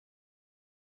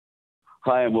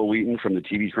Hi, I'm Will Wheaton from the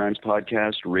TV Crimes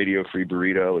Podcast, Radio Free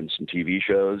Burrito, and some TV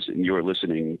shows, and you're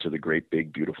listening to the Great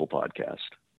Big Beautiful Podcast.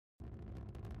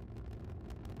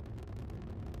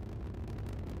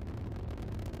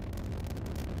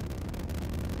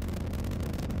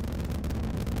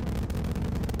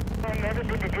 Have you ever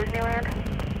been to Disneyland?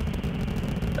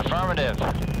 Affirmative.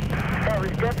 That was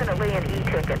definitely an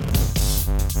e-ticket.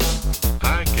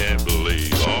 I can't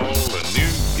believe all the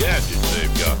new gadgets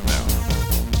they've got now.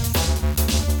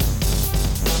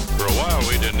 For a while,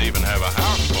 we didn't even have a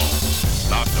house phone,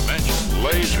 not to mention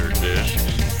laser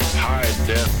discs,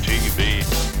 high-def TV.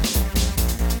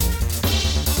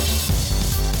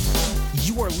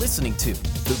 You are listening to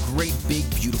the Great Big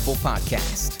Beautiful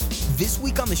Podcast. This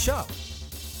week on the show,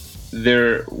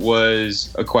 there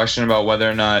was a question about whether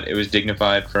or not it was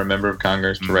dignified for a member of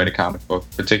Congress to write a comic book,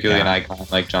 particularly an icon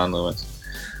like John Lewis.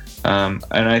 And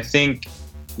I think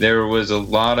there was a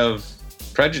lot of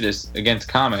prejudice against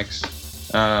comics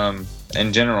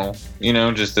in general,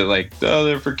 just that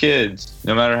they're for kids.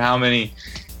 No matter how many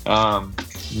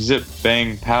zip,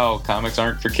 bang, Powell comics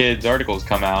aren't for kids articles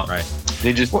come out. Right.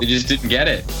 They just didn't get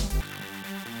it.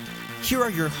 Here are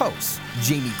your hosts,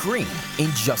 Jamie Green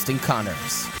and Justin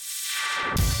Connors.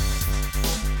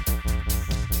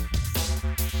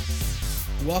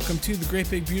 Welcome to the Great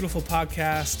Big Beautiful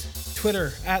Podcast.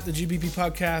 Twitter at the GBB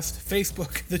Podcast,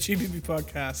 Facebook the GBB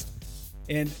Podcast,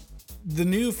 and the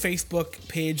new Facebook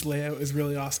page layout is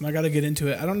really awesome. I got to get into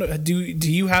it. I don't know. Do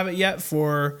you have it yet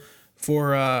for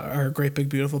our Great Big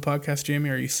Beautiful Podcast, Jamie?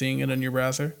 Are you seeing it on your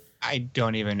browser? I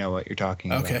don't even know what you're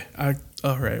talking about. Okay.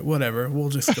 All right. Whatever. We'll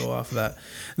just go off of that.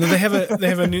 No, they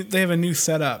have a new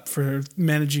setup for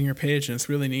managing your page, and it's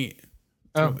really neat.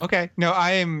 Oh, okay. No,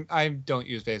 I don't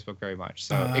use Facebook very much,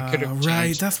 so it could have changed.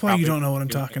 Right, that's why you don't know what I'm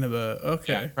talking about.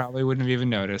 Okay. Yeah, probably wouldn't have even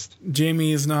noticed.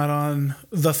 Jamie is not on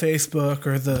the Facebook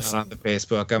or the... Not on the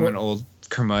Facebook. I'm an old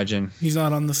curmudgeon. He's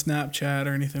not on the Snapchat or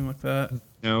anything like that.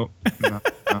 No.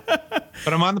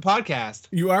 But I'm on the podcast.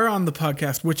 You are on the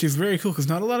podcast, which is very cool because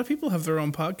not a lot of people have their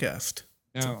own podcast.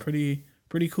 No. It's a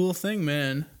pretty cool thing,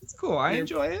 man. It's cool. I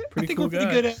enjoy it. I think cool we're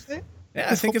pretty good at it. Yeah,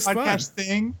 I think it's fun. Podcast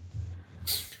thing.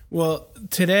 Well,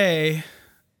 today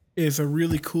is a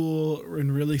really cool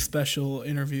and really special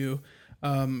interview,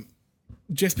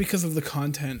 just because of the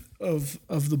content of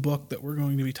the book that we're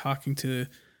going to be talking to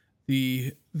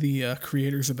the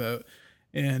creators about.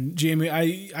 And Jamie,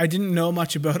 I didn't know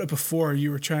much about it before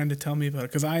you were trying to tell me about it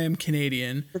because I am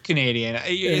Canadian. You're Canadian.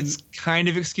 It's kind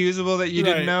of excusable that you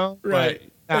didn't know, right?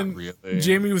 But not really.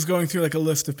 Jamie was going through a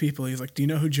list of people. He's like, "Do you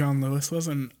know who John Lewis was?"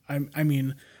 And I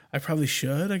mean. I probably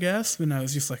should, I guess. And I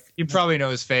was just like... You probably know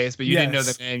his face, but you didn't know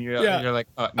the name. You're like,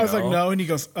 no. I was like, no. And he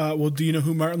goes, well, do you know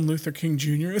who Martin Luther King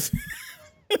Jr. is?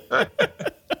 I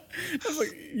was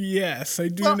like, yes, I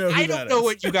do know who that is. I don't know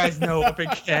what you guys know up in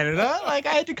Canada. I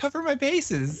had to cover my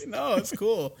bases. No, it's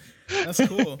cool. That's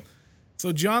cool.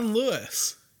 So John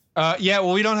Lewis.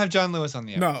 Well, we don't have John Lewis on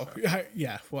the episode. No,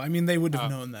 yeah. Well, I mean, they would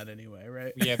have known that anyway,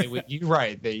 right? Yeah, they would. You're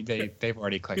right. They've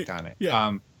already clicked on it.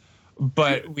 Yeah.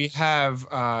 But we have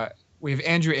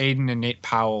Andrew Aydin and Nate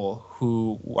Powell,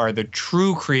 who are the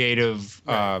true creative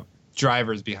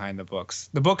drivers behind the books.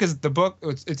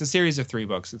 It's a series of 3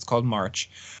 books. It's called March.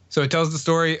 So it tells the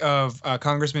story of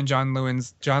Congressman John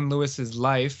Lewis's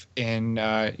life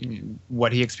and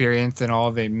what he experienced and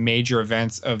all the major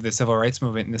events of the civil rights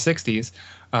movement in the 60s.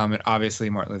 And obviously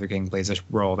Martin Luther King plays a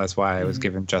role. That's why I was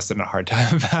giving Justin a hard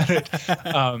time about it.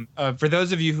 For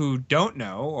those of you who don't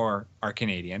know or are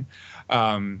Canadian,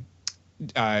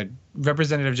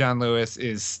 Representative John Lewis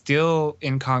is still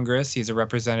in Congress. He's a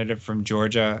representative from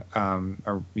Georgia.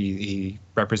 He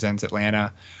represents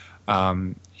Atlanta.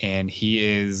 And he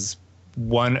is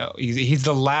he's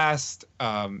the last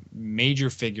major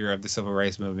figure of the civil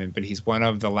rights movement, but he's one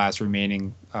of the last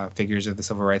remaining figures of the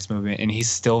civil rights movement, and he's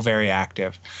still very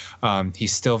active.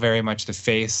 He's still very much the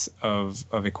face of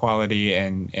equality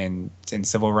and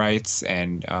civil rights,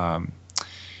 and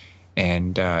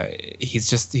he's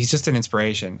just an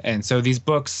inspiration. And so these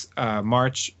books,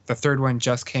 March, the 3rd one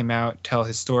just came out, tell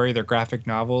his story. They're graphic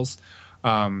novels.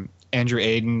 Andrew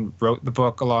Aydin wrote the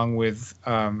book along with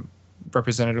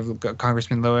Representative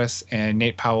Congressman Lewis, and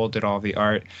Nate Powell did all the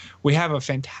art. We have a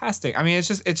fantastic. I mean,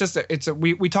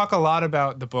 we talk a lot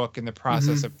about the book and the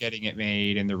process of getting it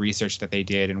made and the research that they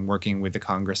did and working with the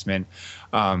congressman.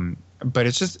 But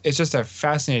it's just a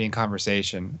fascinating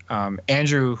conversation.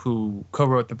 Andrew, who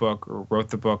co-wrote the book or wrote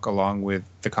the book along with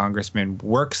the congressman,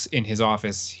 works in his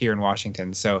office here in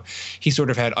Washington. So he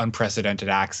sort of had unprecedented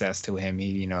access to him.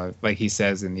 He, like he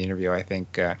says in the interview, I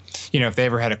think, if they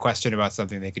ever had a question about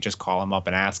something, they could just call him up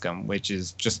and ask him, which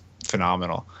is just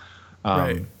phenomenal.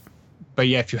 Right. But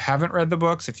yeah, if you haven't read the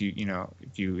books, if you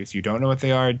don't know what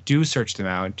they are, do search them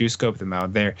out, do scope them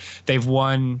out. They've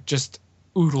won just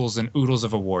oodles and oodles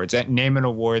of awards. Name an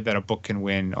award that a book can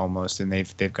win almost, and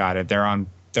they've got it.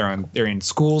 They're in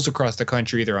schools across the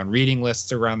country. They're on reading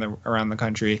lists around the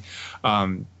country.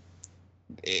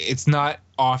 It's not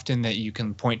often that you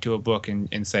can point to a book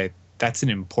and say that's an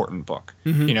important book.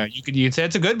 Mm-hmm. You'd say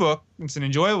it's a good book. It's an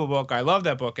enjoyable book. I love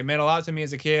that book. It meant a lot to me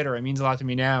as a kid, or it means a lot to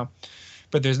me now.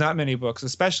 But there's not many books,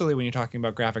 especially when you're talking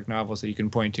about graphic novels, that you can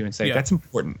point to and say that's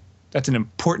important. That's an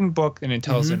important book, and it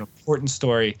tells an important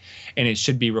story, and it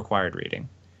should be required reading.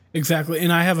 Exactly.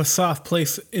 And I have a soft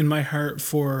place in my heart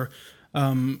for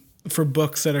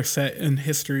books that are set in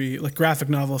history, like graphic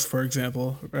novels, for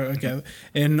example. Okay.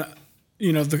 And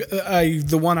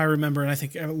the one I remember, and I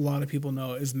think a lot of people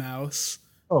know, is Mouse.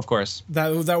 Oh, of course. That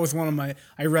was one of my.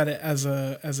 I read it as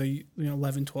a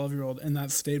 11, 12-year-old, and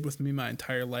that stayed with me my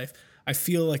entire life. I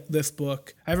feel like this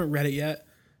book. I haven't read it yet,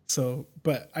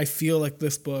 but I feel like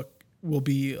this book will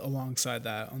be alongside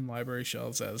that on library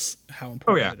shelves as how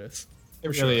important it is. It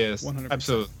really is.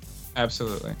 100%.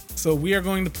 Absolutely. So we are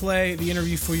going to play the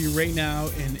interview for you right now,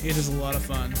 and it is a lot of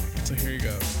fun. So here you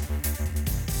go.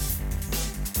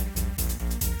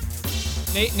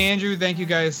 Nate and Andrew, thank you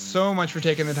guys so much for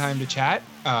taking the time to chat.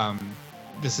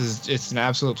 It's an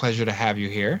absolute pleasure to have you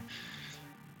here.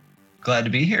 Glad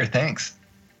to be here. Thanks.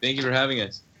 Thank you for having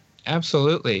us.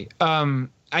 Absolutely.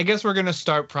 I guess we're going to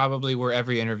start probably where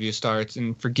every interview starts,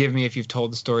 and forgive me if you've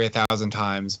told the story 1,000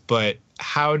 times, but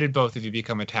how did both of you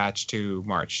become attached to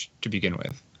March to begin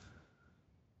with?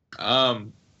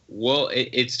 Well,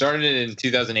 it started in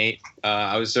 2008.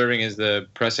 I was serving as the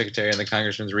press secretary in the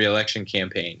congressman's re-election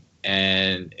campaign,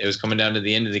 and it was coming down to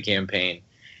the end of the campaign,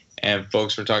 and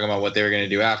folks were talking about what they were going to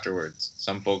do afterwards.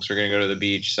 Some folks were going to go to the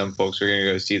beach. Some folks were going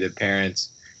to go see their parents.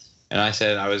 And I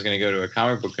said I was going to go to a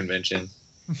comic book convention.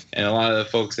 And a lot of the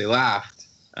folks, they laughed.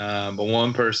 But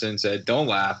one person said, don't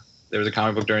laugh. There was a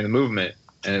comic book during the movement,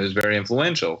 and it was very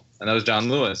influential. And that was John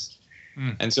Lewis.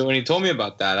 And so when he told me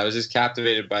about that, I was just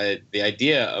captivated by the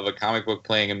idea of a comic book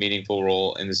playing a meaningful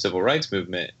role in the civil rights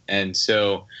movement. And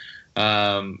so,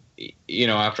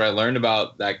 after I learned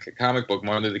about that comic book,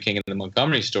 Martin Luther King and the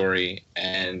Montgomery story,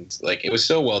 and it was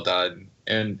so well done,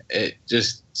 and it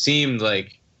just seemed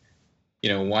like,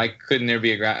 why couldn't there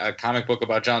be a comic book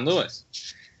about John Lewis?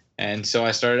 And so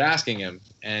I started asking him,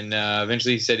 and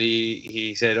eventually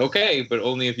he said, okay, but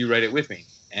only if you write it with me.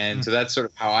 And so that's sort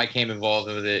of how I came involved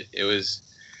with it. It was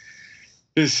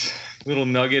this little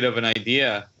nugget of an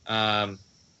idea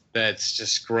that's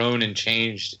just grown and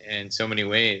changed in so many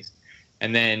ways.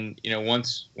 And then,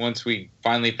 once we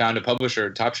finally found a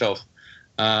publisher, Top Shelf,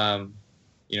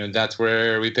 that's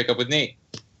where we pick up with Nate.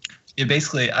 Yeah,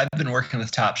 basically, I've been working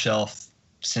with Top Shelf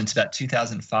since about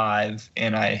 2005,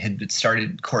 and I had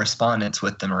started correspondence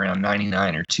with them around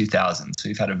 99 or 2000. So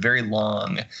we've had a very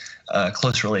long,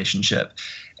 close relationship.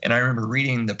 And I remember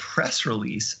reading the press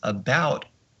release about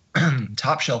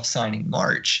Top Shelf signing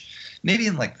March, maybe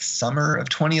in the summer of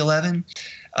 2011.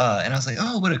 And I was like,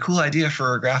 oh, what a cool idea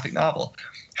for a graphic novel.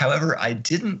 However, I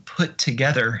didn't put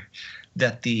together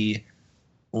that the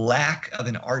lack of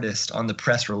an artist on the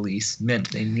press release meant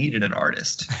they needed an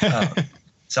artist.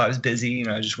 So I was busy,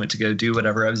 I just went to go do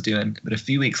whatever I was doing. But a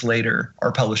few weeks later,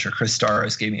 our publisher, Chris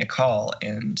Staros, gave me a call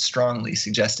and strongly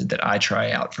suggested that I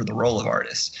try out for the role of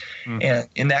artist. And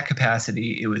in that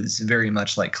capacity, it was very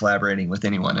much like collaborating with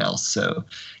anyone else. So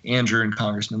Andrew and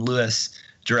Congressman Lewis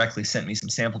directly sent me some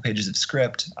sample pages of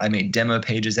script. I made demo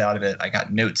pages out of it. I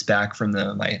got notes back from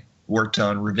them. I worked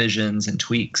on revisions and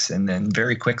tweaks. And then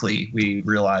very quickly, we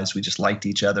realized we just liked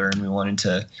each other, and we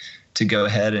wanted to go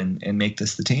ahead and make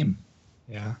this the team.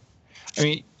 Yeah. I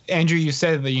mean, Andrew, you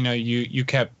said that, you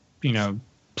kept,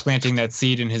 planting that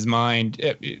seed in his mind.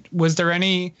 Was there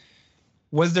any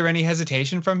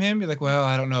hesitation from him? You're like, well,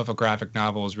 I don't know if a graphic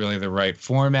novel is really the right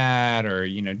format, or,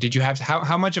 did you have to,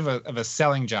 how much of a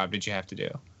selling job did you have to do?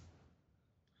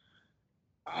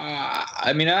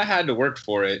 I had to work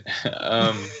for it.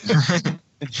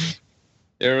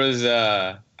 There was,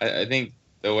 I think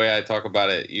the way I talk about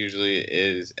it usually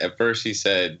is, at first he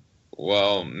said,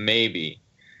 well, maybe,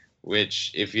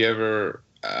 which if you ever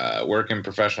work in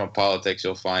professional politics,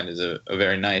 you'll find is a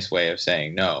very nice way of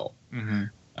saying no.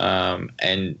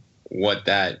 And what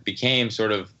that became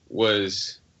sort of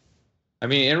was,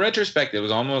 in retrospect, it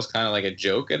was almost kind of like a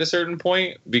joke at a certain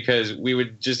point, because we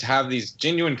would just have these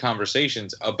genuine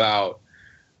conversations about,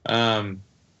 how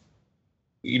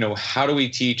do we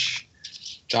teach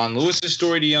John Lewis's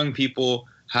story to young people?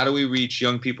 How do we reach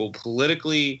young people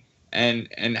politically?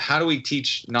 And how do we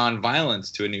teach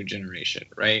nonviolence to a new generation,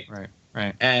 right?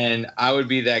 Right. And I would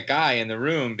be that guy in the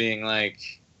room being like,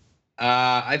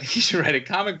 I think you should write a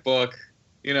comic book,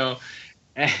 and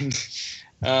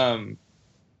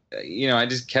I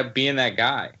just kept being that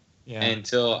guy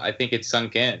until I think it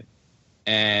sunk in.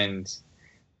 And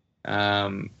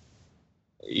the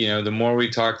more we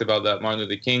talked about that Martin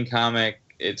Luther King comic,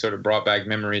 it sort of brought back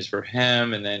memories for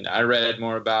him. And then I read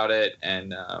more about it.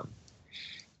 And,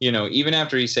 even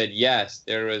after he said yes,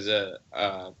 there was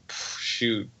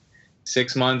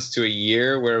 6 months to a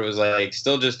year where it was like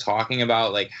still just talking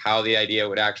about like how the idea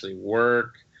would actually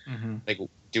work. Mm-hmm. Like,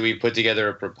 do we put together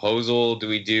a proposal? Do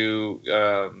we do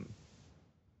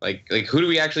like who do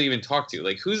we actually even talk to?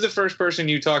 Like, who's the first person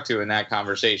you talk to in that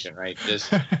conversation, right?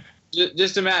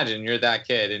 Just imagine you're that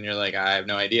kid and you're like, I have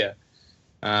no idea.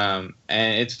 And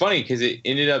it's funny because it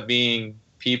ended up being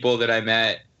people that I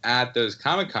met at those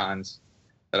Comic-Cons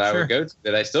that I would go to,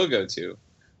 that I still go to,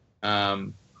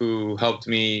 who helped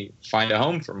me find a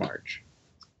home for March.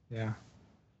 Yeah.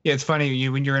 Yeah, it's funny.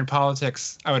 When you're in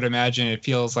politics, I would imagine it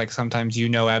feels like sometimes you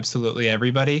know absolutely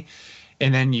everybody,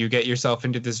 and then you get yourself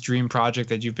into this dream project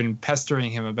that you've been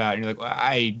pestering him about, and you're like, well,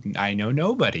 I know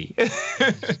nobody.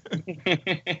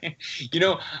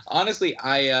 Honestly,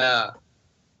 I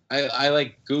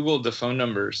like Googled the phone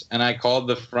numbers, and I called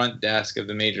the front desk of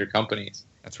the major companies.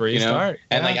 That's where you start.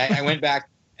 And I went back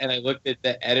and I looked at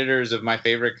the editors of my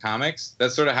favorite comics.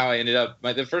 That's sort of how I ended up.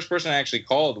 The first person I actually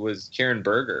called was Karen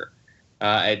Berger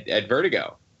at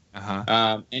Vertigo.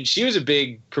 Uh-huh. And she was a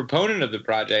big proponent of the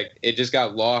project. It just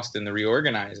got lost in the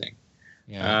reorganizing.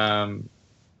 Yeah.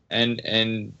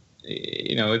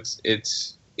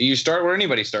 It's you start where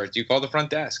anybody starts. You call the front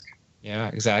desk. Yeah,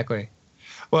 exactly.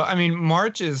 Well, I mean,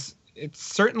 March it's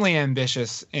certainly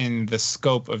ambitious in the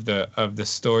scope of the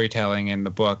storytelling in the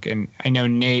book. And I know,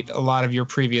 Nate, a lot of your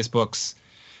previous books,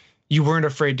 you weren't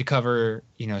afraid to cover,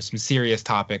 some serious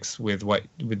topics with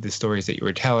the stories that you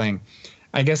were telling.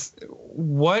 I guess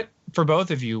for both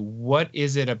of you, what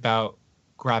is it about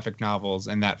graphic novels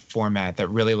and that format that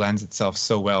really lends itself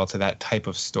so well to that type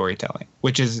of storytelling,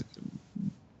 which is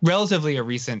relatively a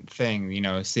recent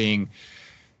thing, seeing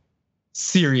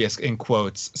serious, in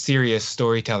quotes, serious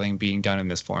storytelling being done in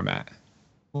this format?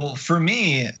 Well, for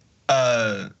me,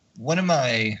 one of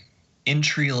my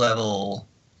entry-level,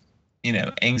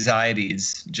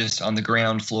 anxieties just on the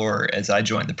ground floor as I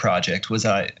joined the project was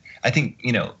I think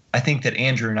that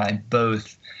Andrew and I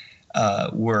both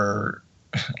were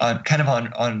kind of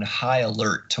on high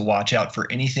alert to watch out for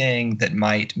anything that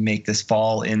might make this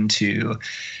fall into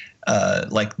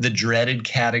like the dreaded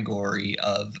category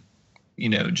of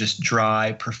just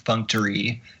dry,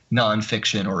 perfunctory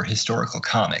nonfiction or historical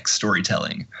comics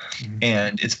storytelling. Mm-hmm.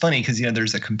 And it's funny because,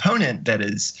 there's a component that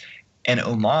is an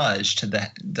homage to the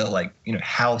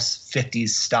House 50s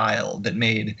style that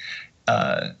made,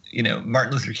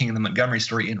 Martin Luther King and the Montgomery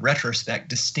story in retrospect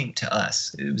distinct to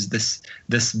us. It was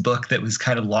this book that was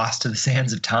kind of lost to the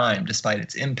sands of time despite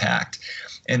its impact.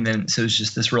 And then, so it's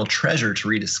just this real treasure to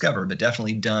rediscover, but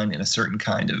definitely done in a certain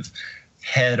kind of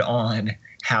head-on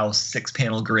House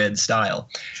 6-panel grid style.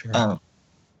 Sure.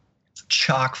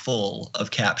 Chock full of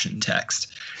caption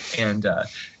text. And,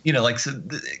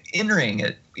 entering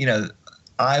it,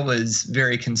 I was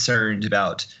very concerned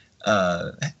about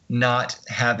not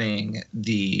having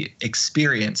the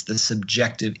experience, the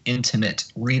subjective, intimate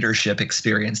readership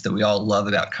experience that we all love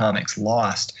about comics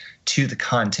lost to the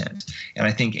content. And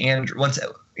I think Andrew,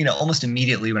 almost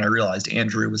immediately when I realized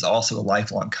Andrew was also a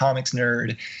lifelong comics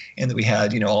nerd and that we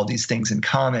had, all these things in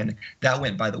common, that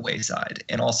went by the wayside.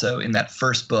 And also in that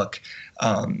first book,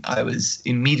 I was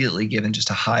immediately given just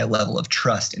a high level of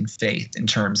trust and faith in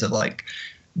terms of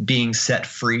being set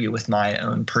free with my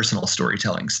own personal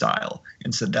storytelling style.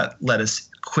 And so that let us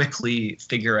quickly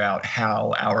figure out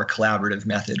how our collaborative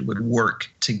method would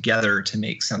work together to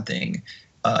make something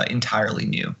entirely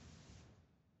new.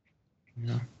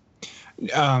 Yeah.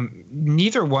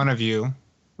 Neither one of you,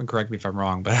 and correct me if I'm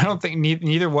wrong, but I don't think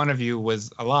neither one of you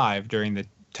was alive during the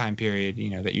time period,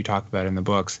 that you talk about in the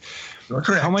books. You're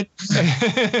correct.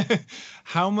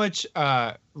 How much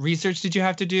research did you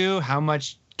have to do? How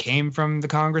much came from the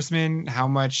congressman? How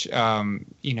much,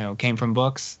 came from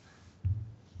books?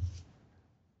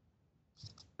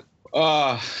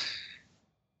 Where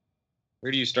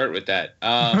do you start with that?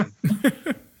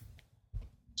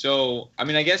 So,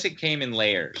 I guess it came in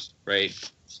layers, right?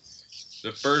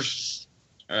 The first,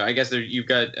 I guess you've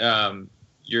got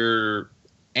your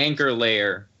anchor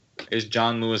layer is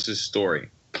John Lewis's story.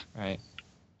 Right.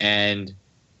 And,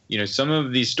 some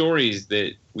of these stories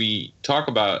that we talk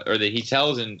about or that he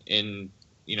tells in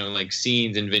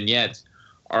scenes and vignettes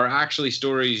are actually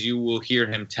stories you will hear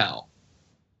him tell.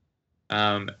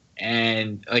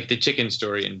 and like the chicken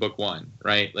story in book 1,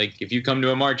 right? Like if you come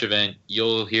to a March event,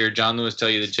 you'll hear John Lewis tell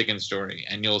you the chicken story,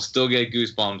 and you'll still get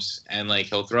goosebumps, and like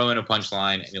he'll throw in a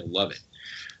punchline, and you'll love it.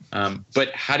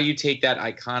 But how do you take that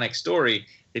iconic story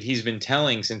that he's been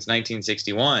telling since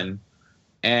 1961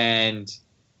 and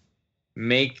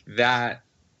make that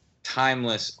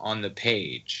timeless on the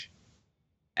page?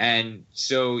 And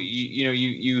so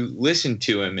you listen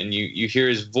to him and you hear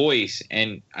his voice.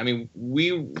 And I mean,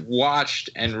 we watched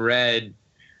and read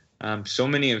so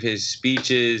many of his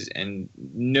speeches and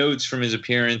notes from his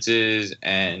appearances,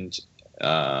 and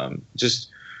just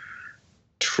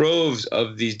troves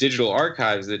of these digital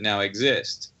archives that now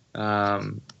exist,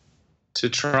 to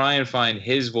try and find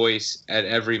his voice at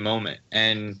every moment.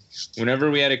 And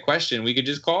whenever we had a question, we could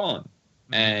just call him.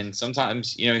 And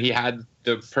sometimes, he had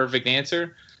the perfect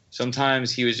answer.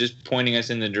 Sometimes he was just pointing us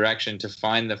in the direction to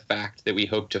find the fact that we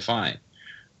hoped to find.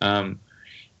 We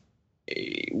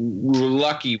were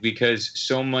lucky because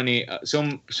so many of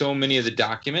the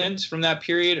documents from that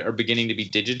period are beginning to be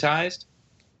digitized.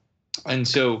 And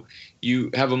so you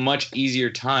have a much easier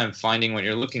time finding what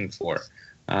you're looking for.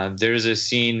 There's a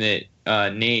scene that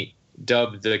Nate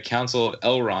dubbed the Council of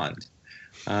Elrond,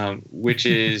 which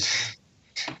is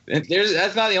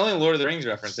that's not the only Lord of the Rings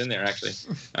reference in there, actually.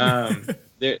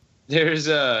 There's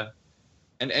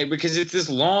and because it's this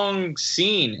long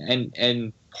scene,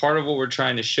 and part of what we're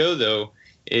trying to show though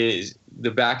is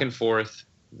the back and forth,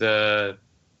 the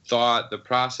thought, the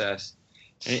process.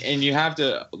 And you have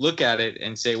to look at it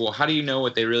and say, well, how do you know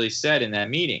what they really said in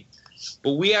that meeting?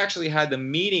 But we actually had the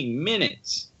meeting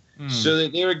minutes so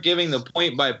that they were giving the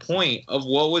point by point of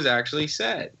what was actually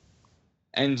said.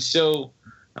 And so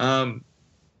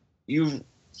you've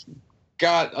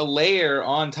got a layer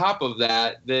on top of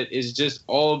that is just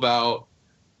all about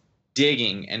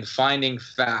digging and finding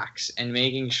facts and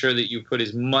making sure that you put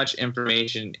as much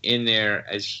information in there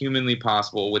as humanly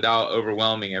possible without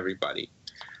overwhelming everybody.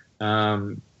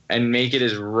 And make it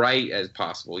as right as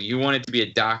possible. You want it to be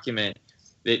a document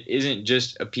that isn't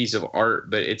just a piece of art,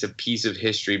 but it's a piece of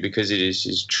history because it is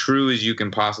as true as you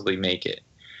can possibly make it.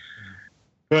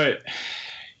 But,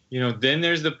 then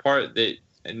there's the part that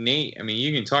Nate, I mean,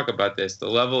 you can talk about this. The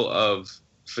level of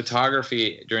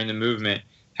photography during the movement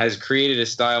has created a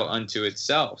style unto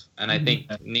itself. And I think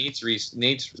Nate's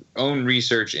own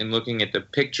research in looking at the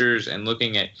pictures and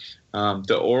looking at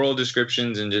the oral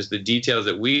descriptions and just the details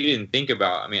that we didn't think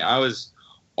about. I mean, I was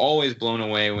always blown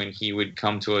away when he would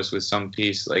come to us with some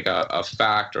piece, like a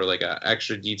fact or like an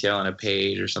extra detail on a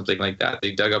page or something like that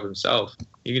he dug up himself.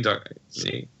 You can talk.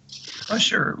 Oh,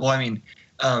 sure. Well, I mean,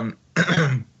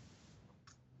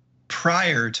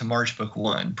 prior to March Book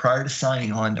 1, prior to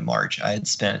signing on to March, I had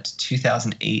spent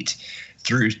 2008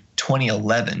 through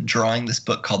 2011 drawing this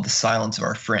book called The Silence of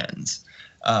Our Friends,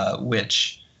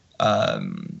 which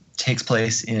takes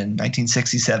place in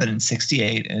 1967 and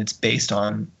 68, and it's based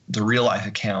on the real-life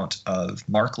account of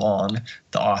Mark Long,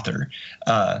 the author,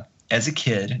 as a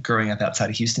kid growing up outside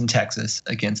of Houston, Texas,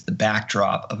 against the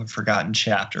backdrop of a forgotten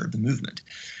chapter of the movement.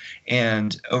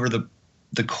 And over the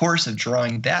course of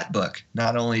drawing that book,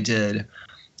 not only did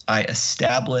I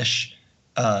establish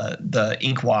the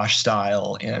ink wash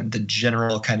style and the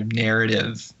general kind of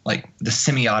narrative, like the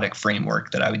semiotic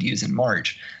framework that I would use in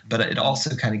March, but it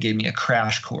also kind of gave me a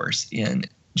crash course in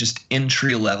just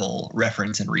entry-level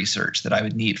reference and research that I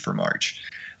would need for March.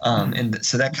 And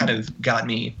so that kind of got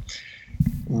me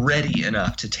ready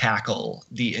enough to tackle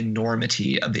the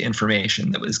enormity of the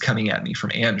information that was coming at me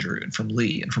from Andrew and from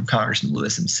Lee and from Congressman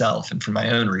Lewis himself and from my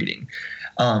own reading.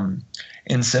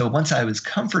 And so once I was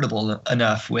comfortable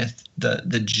enough with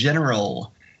the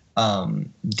general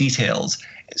details,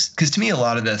 because to me a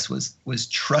lot of this was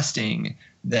trusting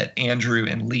that Andrew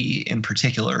and Lee in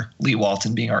particular, Lee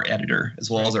Walton being our editor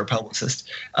as well as our publicist,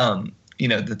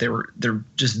 that they're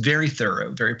just very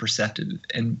thorough, very perceptive,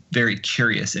 and very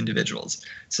curious individuals.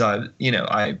 So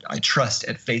I trust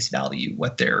at face value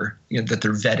what they're that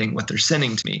they're vetting what they're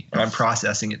sending to me, and I'm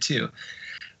processing it too.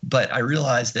 But I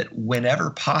realize that whenever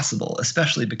possible,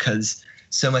 especially because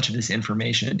so much of this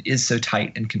information is so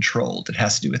tight and controlled, it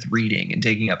has to do with reading and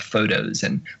digging up photos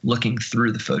and looking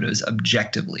through the photos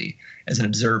objectively as an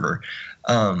observer.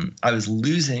 I was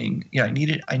losing. I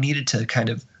needed to kind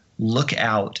of look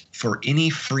out for any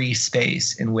free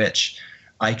space in which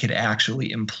I could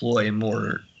actually employ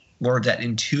more of that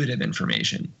intuitive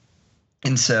information.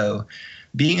 And so,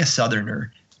 being a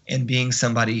Southerner and being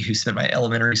somebody who spent my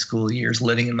elementary school years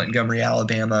living in Montgomery,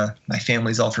 Alabama, my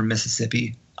family's all from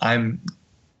Mississippi. I'm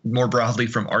more broadly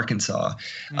from Arkansas.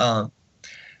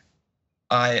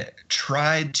 I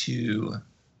tried to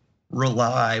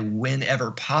rely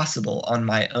whenever possible on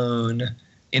my own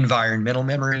environmental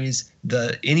memories,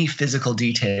 any physical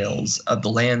details of the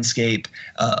landscape,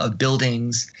 of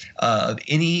buildings, of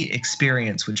any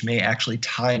experience which may actually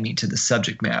tie me to the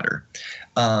subject matter.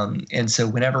 And so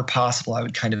whenever possible, I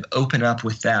would kind of open up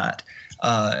with that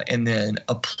and then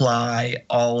apply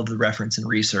all of the reference and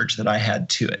research that I had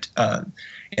to it. And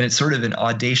it's sort of an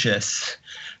audacious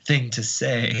thing to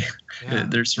say. Yeah.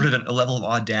 There's sort of a level of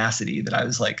audacity that I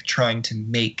was like trying to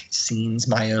make scenes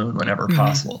my own whenever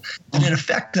possible. And in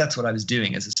effect, that's what I was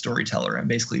doing as a storyteller. I'm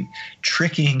basically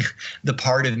tricking the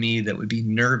part of me that would be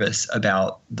nervous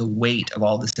about the weight of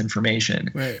all this information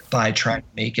by trying to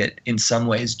make it in some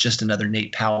ways just another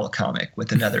Nate Powell comic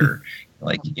with another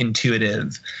like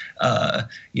intuitive,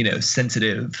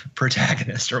 sensitive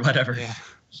protagonist or whatever. Yeah.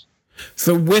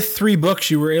 So with 3 books,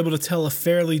 you were able to tell a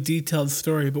fairly detailed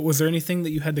story, but was there anything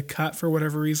that you had to cut for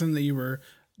whatever reason that you were,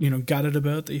 gutted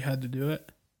about that you had to do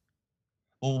it?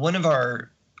 Well,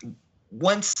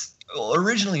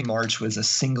 originally March was a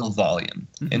single volume.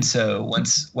 And so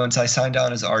once I signed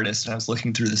on as artist and I was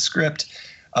looking through the script,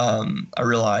 I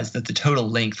realized that the total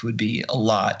length would be a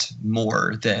lot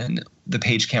more than the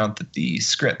page count that the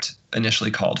script initially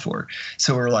called for.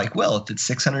 So we're like, well, if it's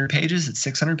 600 pages, it's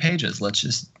 600 pages. Let's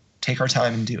just take our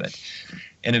time and do it.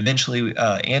 And eventually,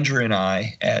 Andrew and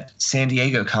I at San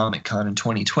Diego Comic Con in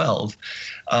 2012,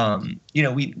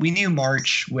 we knew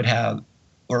March would have,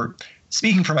 or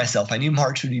speaking for myself, I knew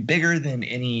March would be bigger than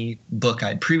any book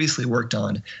I'd previously worked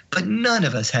on, but none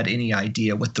of us had any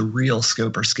idea what the real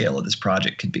scope or scale of this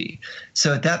project could be.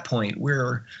 So at that point,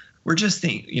 we're just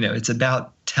thinking, it's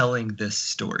about telling this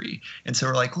story. And so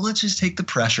we're like, well, let's just take the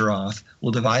pressure off.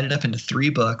 We'll divide it up into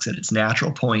 3 books at its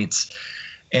natural points.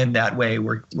 And that way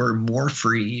we're more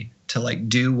free to like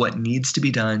do what needs to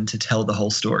be done to tell the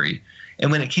whole story. And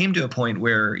when it came to a point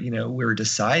where, we were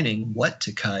deciding what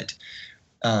to cut,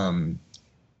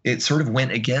 it sort of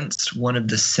went against one of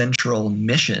the central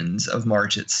missions of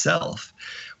March itself,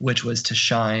 which was to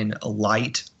shine a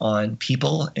light on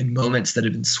people and moments that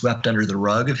have been swept under the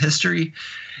rug of history.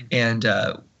 And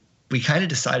we kind of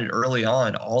decided early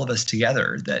on, all of us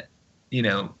together, that,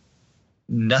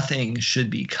 nothing should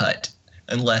be cut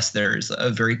unless there's a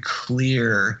very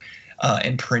clear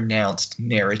and pronounced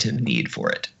narrative need for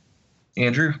it.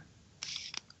 Andrew?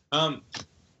 I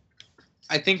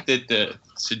think that the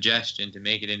suggestion to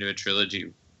make it into a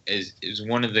trilogy is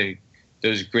one of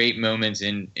those great moments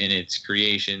in its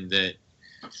creation that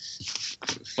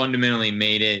fundamentally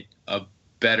made it a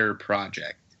better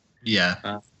project.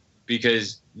 Yeah.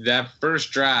 Because that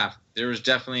first draft, there was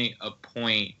definitely a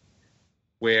point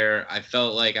where I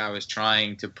felt like I was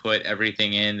trying to put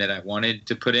everything in that I wanted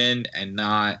to put in and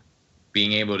not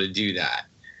being able to do that.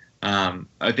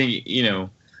 I think,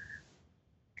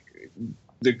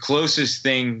 the closest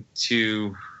thing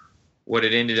to what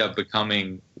it ended up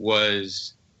becoming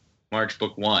was March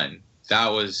Book 1.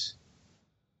 That was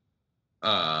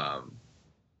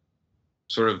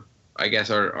sort of, I guess,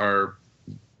 our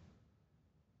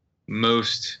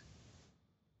most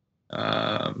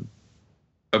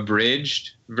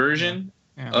abridged version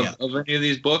of any of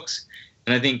these books.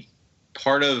 And I think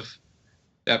part of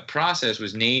that process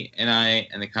was Nate and I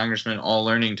and the congressman all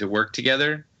learning to work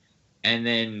together and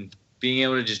then being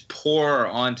able to just pour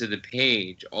onto the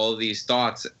page all of these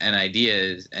thoughts and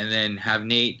ideas and then have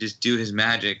Nate just do his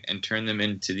magic and turn them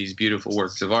into these beautiful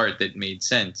works of art that made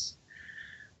sense.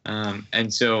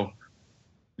 And so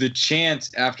the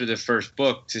chance after the first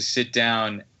book to sit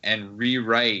down and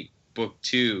rewrite Book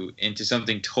 2 into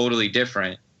something totally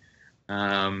different,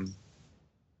 having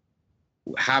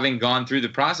gone through the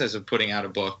process of putting out a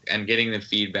book and getting the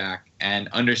feedback and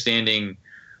understanding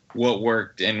what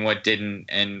worked and what didn't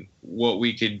and what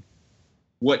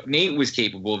Nate was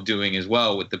capable of doing as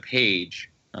well with the page,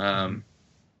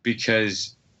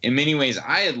 because in many ways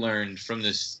I had learned from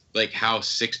this like house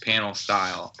 6-panel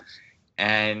style,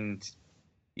 and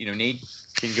Nate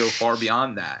can go far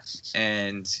beyond that.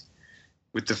 And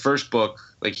with the first book,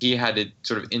 like he had to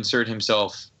sort of insert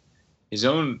himself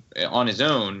on his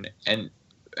own, and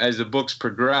as the books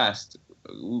progressed,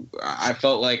 I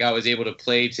felt like I was able to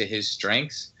play to his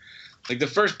strengths. Like the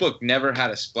first book never had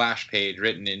a splash page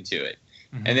written into it.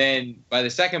 Mm-hmm. And then by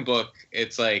the second book,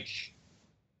 it's like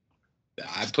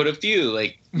I put a few,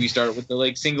 like we start with the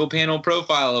like single panel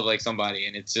profile of like somebody,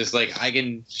 and it's just like I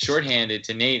can shorthand it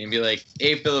to Nate and be like,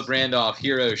 A. Philip Randolph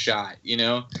hero shot,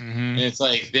 Mm-hmm. And it's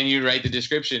like then you write the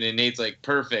description and Nate's like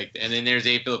perfect, and then there's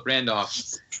A. Philip Randolph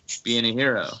being a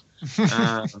hero.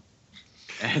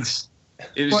 And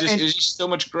it was just so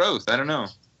much growth. I don't know.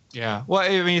 Yeah. Well,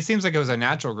 I mean, it seems like it was a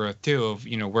natural growth too of,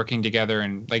 working together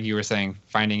and, like you were saying,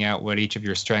 finding out what each of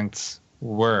your strengths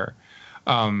were.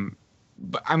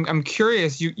 but I'm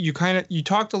curious. You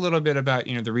talked a little bit about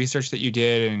the research that you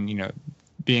did, and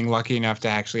being lucky enough to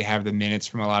actually have the minutes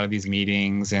from a lot of these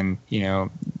meetings, and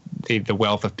the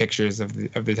wealth of pictures of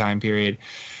the time period.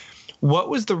 What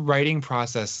was the writing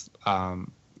process?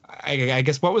 I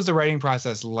guess what was the writing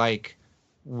process like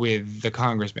with the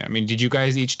congressman? I mean, did you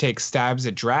guys each take stabs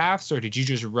at drafts, or did you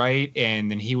just write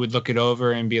and then he would look it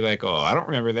over and be like, "Oh, I don't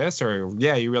remember this," or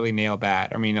 "Yeah, you really nailed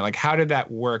that"? I mean, like, how did that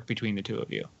work between the two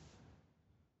of you?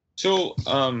 So,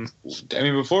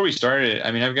 before we started,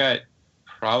 I've got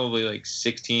probably like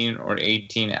 16 or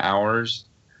 18 hours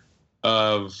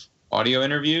of audio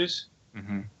interviews.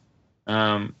 Mm-hmm.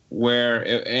 And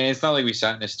it's not like we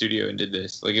sat in a studio and did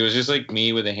this. Like, it was just like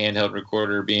me with a handheld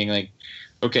recorder being like,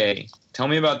 okay, tell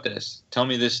me about this. Tell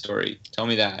me this story. Tell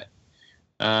me that.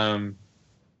 And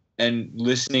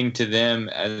listening to them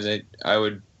as I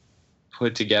would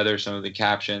put together some of the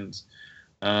captions.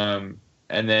 And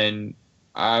then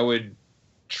I would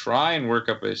try and work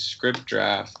up a script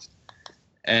draft,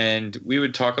 and we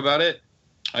would talk about it.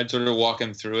 I'd sort of walk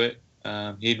him through it.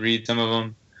 He'd read some of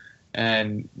them.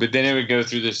 But then it would go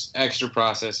through this extra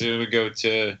process. It would go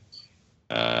to,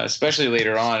 especially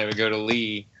later on, it would go to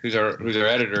Lee, who's our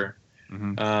editor.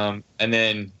 Mm-hmm. And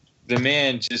then the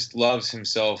man just loves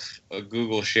himself a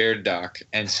Google shared doc,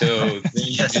 and so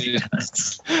Yes, he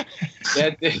does.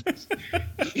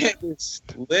 he had this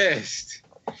list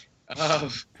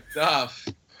of stuff,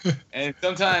 and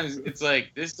sometimes it's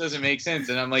like, this doesn't make sense,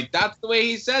 and I'm like, that's the way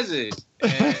he says it.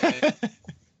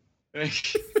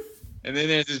 And then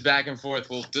there's this back and forth.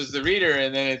 Well, does the reader?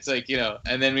 And then it's like,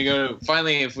 and then we go to,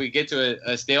 finally, if we get to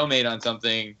a stalemate on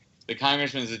something, the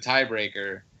congressman's a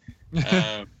tiebreaker.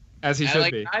 As he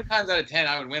should be. 9 times out of 10,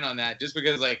 I would win on that, just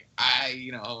because, like,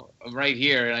 I'm right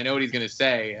here and I know what he's gonna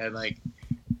say, and like,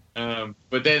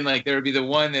 but then, like, there would be the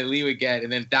one that Lee would get,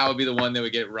 and then that would be the one that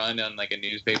would get run on like a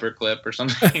newspaper clip or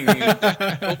something.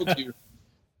 I told you.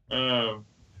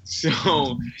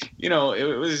 So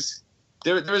it was.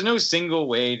 There was no single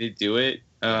way to do it,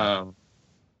 and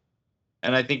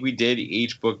I think we did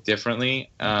each book differently.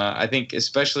 I think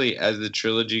especially as the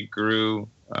trilogy grew,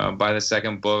 by the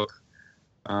second book,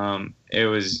 it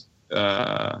was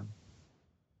I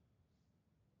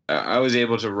was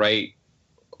able to write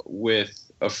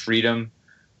with a freedom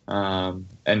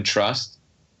and trust,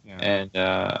 and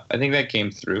I think that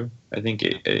came through. I think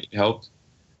it helped.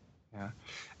 Yeah,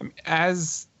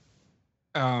 as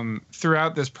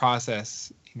throughout this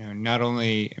process, not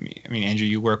only, Andrew,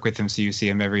 you work with him, so you see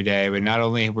him every day, but not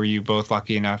only were you both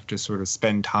lucky enough to sort of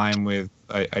spend time with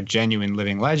a genuine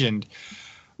living legend,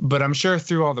 but I'm sure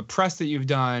through all the press that you've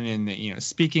done, and the,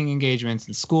 speaking engagements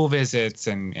and school visits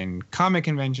and comic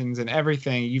conventions and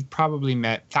everything, you've probably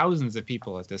met thousands of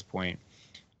people at this point,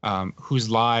 whose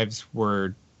lives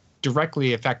were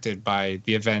directly affected by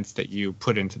the events that you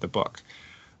put into the book.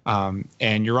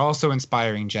 And you're also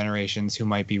inspiring generations who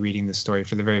might be reading the story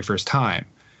for the very first time.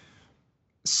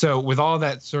 So with all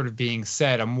that sort of being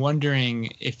said, I'm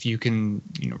wondering if you can,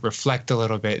 reflect a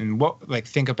little bit and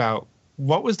think about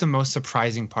what was the most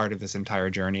surprising part of this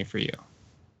entire journey for you?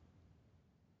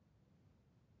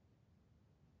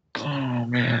 Oh,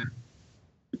 man.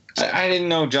 I didn't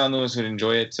know John Lewis would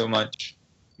enjoy it so much.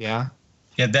 Yeah?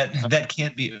 Yeah, that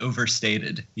can't be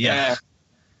overstated. Yeah.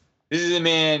 This is a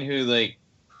man who, like,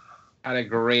 had a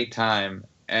great time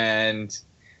and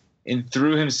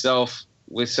threw himself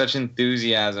with such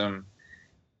enthusiasm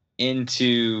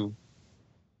into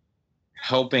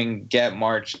helping get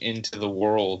March into the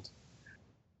world,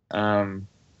 and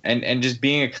just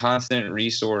being a constant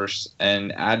resource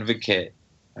and advocate,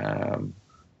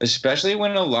 especially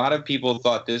when a lot of people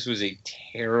thought this was a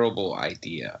terrible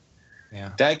idea.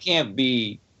 Yeah, that can't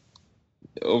be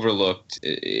overlooked.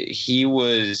 He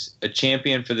was a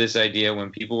champion for this idea when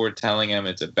people were telling him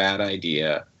it's a bad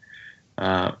idea,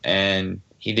 and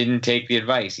he didn't take the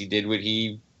advice. He did what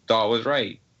he thought was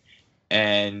right,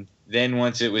 and then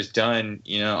once it was done,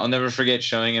 I'll never forget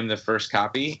showing him the first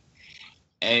copy,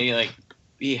 and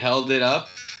he held it up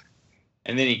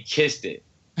and then he kissed it.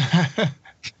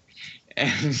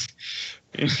 And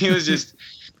he was just,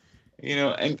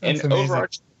 and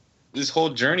overarching this whole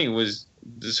journey was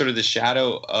sort of the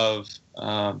shadow of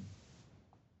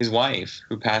his wife,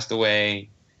 who passed away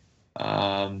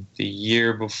the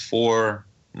year before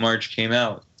March came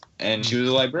out, and she was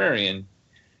a librarian.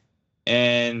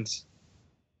 And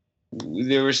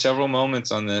there were several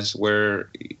moments on this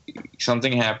where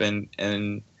something happened,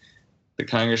 and the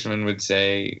congressman would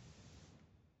say,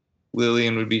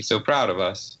 "Lillian would be so proud of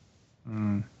us."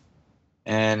 Mm.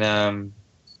 And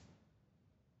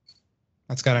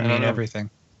that's got to mean everything.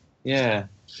 Yeah.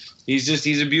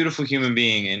 he's a beautiful human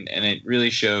being, and it really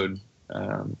showed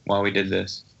while we did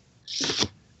this.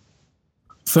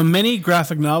 So many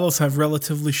graphic novels have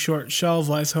relatively short shelf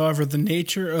lives. However, the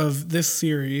nature of this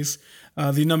series,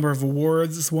 the number of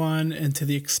awards it's won, and to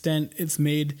the extent it's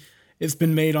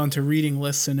been made onto reading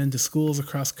lists and into schools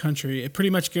across country, it pretty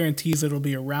much guarantees it'll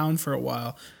be around for a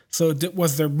while. So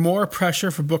was there more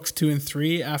pressure for books 2 and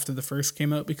 3 after the first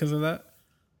came out because of that?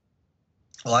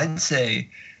 Well, I'd say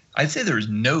there was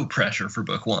no pressure for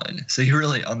book 1. So you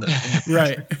really on the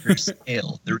right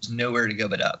scale, there was nowhere to go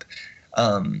but up.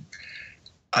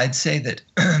 I'd say that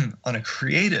on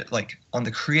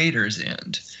the creator's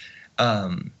end,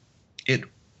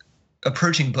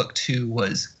 approaching book 2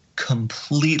 was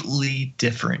completely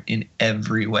different in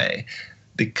every way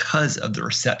because of the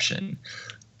reception.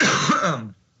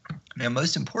 Now,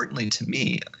 most importantly to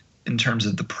me, in terms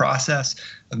of the process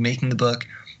of making the book,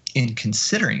 in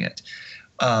considering it,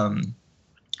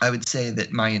 I would say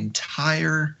that my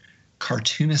entire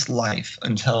cartoonist life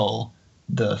until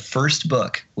the first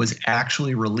book was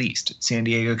actually released at San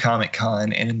Diego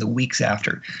Comic-Con and in the weeks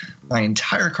after, my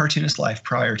entire cartoonist life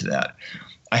prior to that,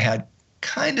 I had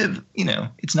kind of,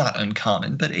 it's not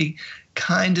uncommon, but a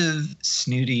kind of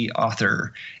snooty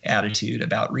author attitude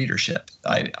about readership.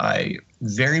 I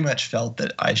very much felt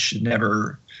that I should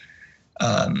never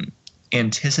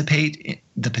anticipate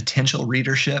the potential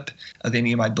readership of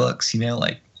any of my books.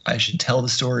 Like I should tell the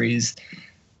stories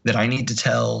that I need to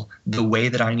tell the way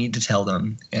that I need to tell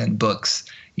them, and books,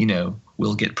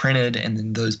 will get printed, and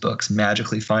then those books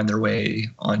magically find their way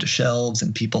onto shelves,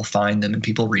 and people find them and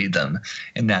people read them,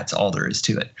 and that's all there is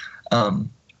to it.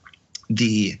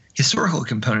 The historical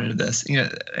component of this,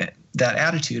 that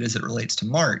attitude as it relates to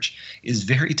March is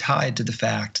very tied to the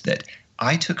fact that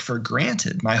I took for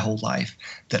granted my whole life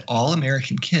that all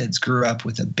American kids grew up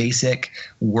with a basic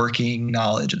working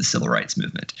knowledge of the civil rights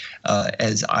movement,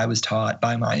 as I was taught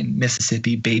by my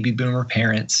Mississippi baby boomer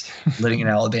parents living in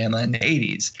Alabama in the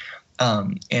 80s.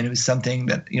 And it was something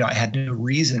that, I had no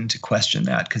reason to question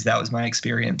that because that was my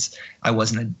experience. I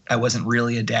wasn't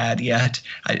really a dad yet.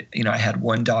 I had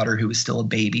one daughter who was still a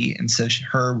baby, and so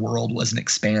her world wasn't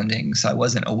expanding. So I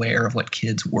wasn't aware of what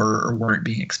kids were or weren't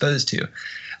being exposed to.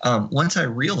 Once I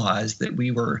realized that we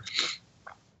were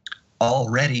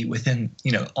already within,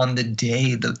 on the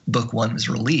day the book 1 was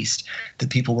released, that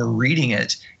people were reading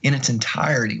it in its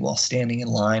entirety while standing in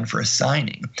line for a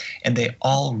signing, and they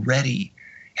already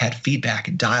had feedback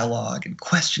and dialogue and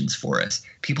questions for us.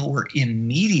 People were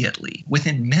immediately,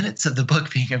 within minutes of the book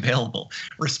being available,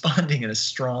 responding in a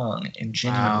strong and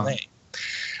genuine way.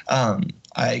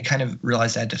 I kind of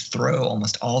realized I had to throw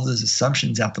almost all of those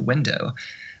assumptions out the window.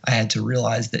 I had to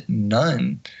realize that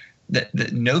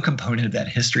no component of that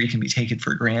history can be taken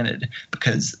for granted,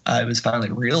 because I was finally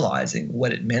realizing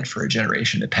what it meant for a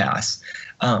generation to pass.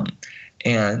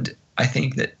 And I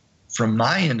think that from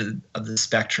my end of the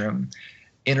spectrum,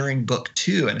 entering book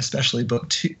 2, and especially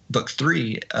book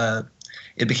 3,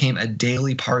 it became a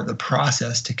daily part of the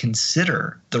process to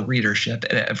consider the readership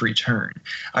at every turn.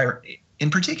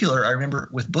 In particular, I remember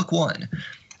with book 1,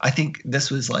 I think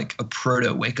this was like a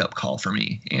proto wake-up call for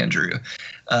me, Andrew.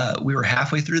 We were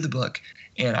halfway through the book,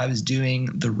 and I was doing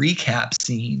the recap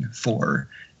scene for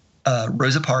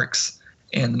Rosa Parks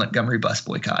and the Montgomery bus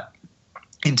boycott.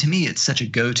 And to me, it's such a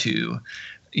go-to.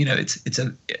 It's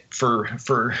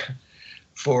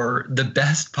for the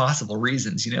best possible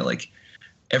reasons. Like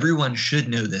everyone should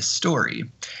know this story,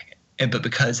 but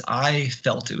because I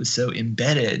felt it was so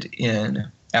embedded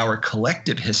in our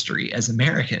collective history as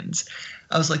Americans,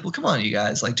 I was like, well, come on, you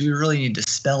guys. Like, do we really need to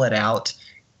spell it out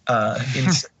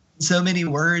in so many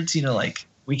words? Like,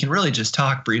 we can really just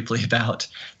talk briefly about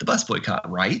the bus boycott,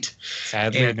 right?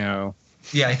 Sadly, no.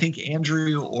 Yeah, I think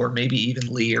Andrew or maybe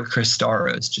even Lee or Chris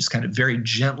Staros just kind of very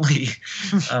gently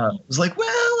was like, well,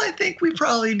 I think we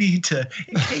probably need to,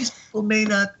 in case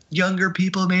younger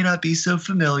people may not be so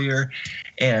familiar.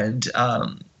 And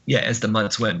as the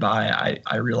months went by,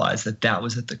 I realized that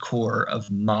was at the core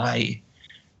of my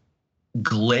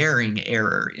glaring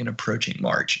error in approaching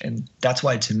March. And that's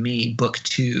why, to me, book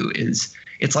 2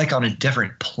 it's like on a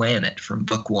different planet from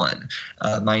book 1.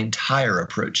 My entire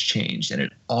approach changed, and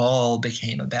it all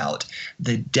became about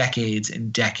the decades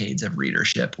and decades of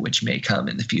readership which may come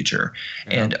in the future.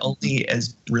 Yeah. And only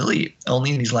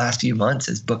in these last few months,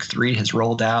 as book 3 has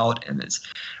rolled out and as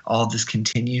all this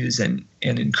continues and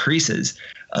increases,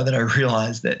 that I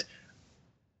realized that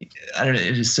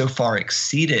it has so far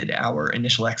exceeded our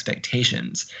initial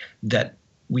expectations that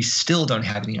we still don't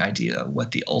have any idea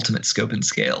what the ultimate scope and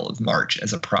scale of March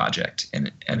as a project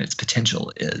and its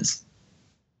potential is.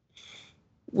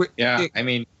 Yeah, I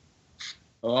mean,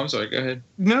 Oh, I'm sorry. Go ahead.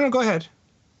 No, go ahead.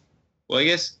 Well, I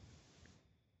guess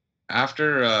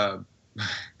after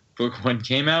book one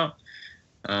came out,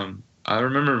 I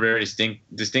remember very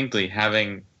distinctly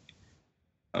having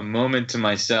a moment to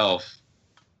myself,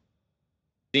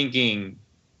 thinking,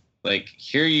 like,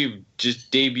 here you've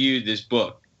just debuted this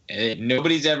book, and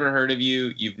nobody's ever heard of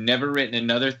you. You've never written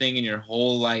another thing in your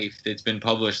whole life that's been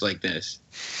published like this,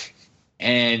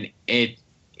 and it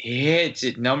hits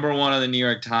at number one on the New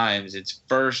York Times its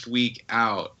first week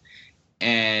out,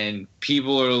 and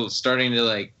people are starting to,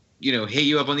 like, hit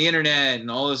you up on the internet and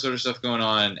all this sort of stuff going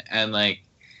on, and like,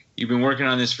 you've been working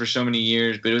on this for so many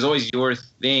years, but it was always your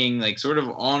thing, like sort of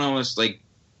almost like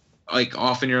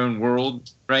off in your own world,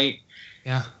 right?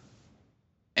 Yeah.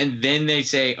 And then they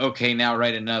say, okay, now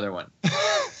write another one.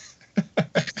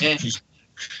 and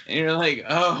you're like,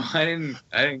 oh, I didn't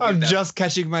I'm just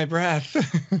catching my breath.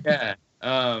 Yeah.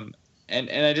 And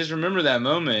I just remember that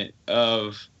moment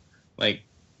of, like,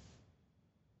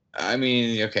 I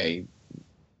mean, okay,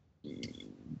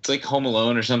 it's like Home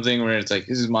Alone or something, where it's like,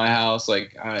 this is my house,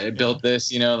 like, I built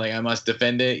this, like, I must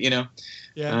defend it,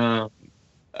 Yeah.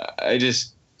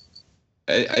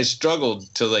 I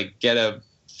struggled to, like, get a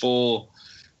full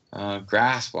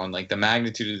grasp on, like, the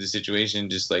magnitude of the situation.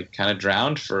 Just, like, kind of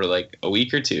drowned for, like, a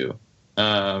week or two,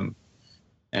 and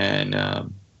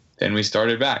then we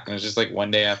started back, and it was just like one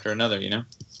day after another.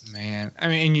 Man, I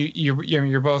mean,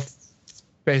 you're both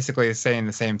basically saying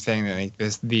the same thing, that, like,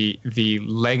 the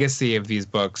legacy of these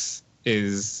books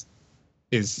is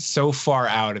so far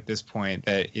out at this point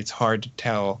that it's hard to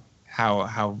tell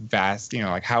how vast,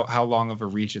 like how long of a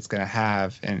reach it's going to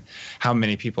have, and how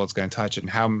many people it's going to touch, and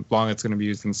how long it's going to be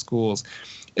used in schools.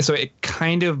 So it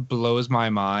kind of blows my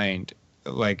mind,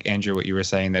 like, Andrew, what you were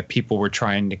saying, that people were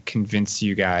trying to convince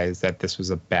you guys that this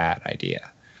was a bad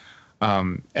idea.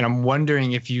 And I'm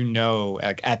wondering if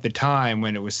like, at the time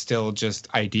when it was still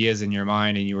just ideas in your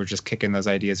mind and you were just kicking those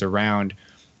ideas around,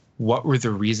 what were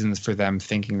the reasons for them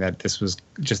thinking that this was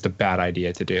just a bad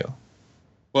idea to do?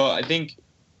 Well, I think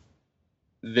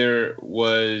there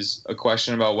was a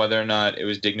question about whether or not it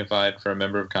was dignified for a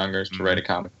member of Congress to write a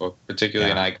comic book,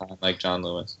 particularly an icon like John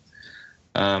Lewis.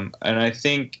 And I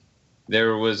think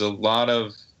there was a lot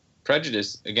of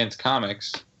prejudice against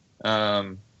comics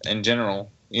in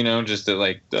general, just that,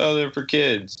 like, oh, they're for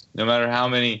kids. No matter how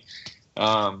many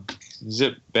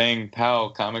Zip Bang Powell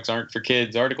comics aren't for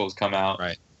kids articles come out.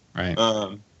 Right.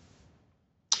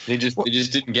 They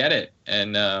just didn't get it.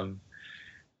 And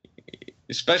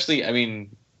especially, I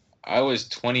mean, I was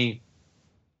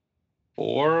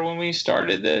 24 when we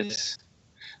started this.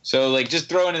 So, like, just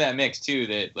throw into that mix too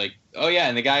that, like, oh yeah,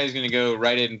 and the guy who's going to go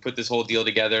write it and put this whole deal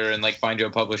together and, like, find you a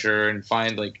publisher and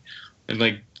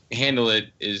handle it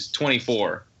is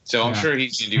 24. So I'm sure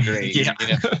he's going to do great. Yeah.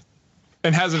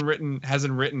 And hasn't written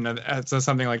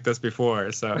something like this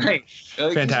before. So right.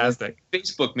 Fantastic.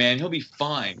 Facebook, man, he'll be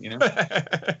fine.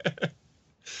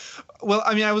 Well,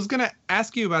 I mean, I was going to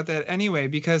ask you about that anyway,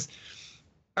 because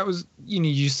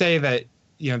you say that,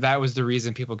 that was the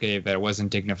reason people gave, that it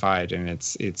wasn't dignified, and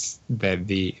it's that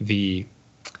the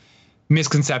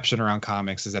misconception around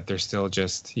comics is that they're still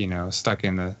just, stuck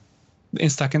in the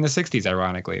 60s,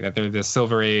 ironically, that they're the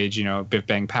Silver Age, Biff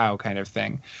Bang Pow kind of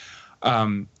thing.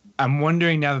 I'm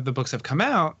wondering, now that the books have come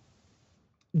out,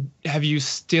 have you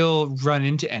still run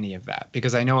into any of that?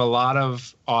 Because I know a lot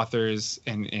of authors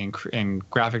and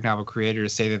graphic novel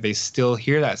creators say that they still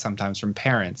hear that sometimes from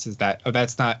parents, is that, oh,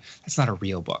 that's not a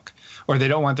real book, or they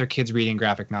don't want their kids reading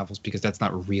graphic novels because that's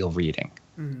not real reading.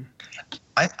 Mm.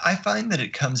 I find that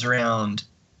it comes around,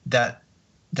 that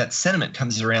sentiment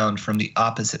comes around from the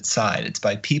opposite side. It's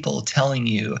by people telling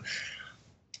you,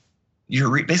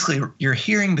 you're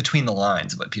hearing between the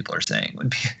lines of what people are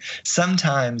saying.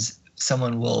 Sometimes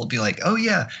someone will be like, oh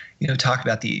yeah, talk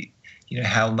about the,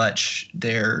 how much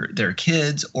their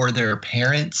kids or their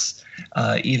parents,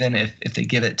 even if they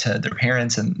give it to their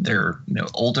parents and they're,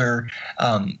 older,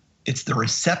 it's the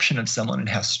reception of someone and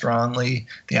how strongly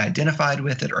they identified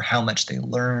with it, or how much they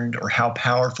learned, or how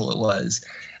powerful it was.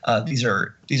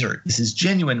 This is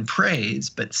genuine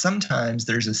praise, but sometimes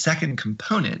there's a second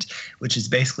component, which is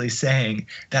basically saying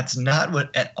that's not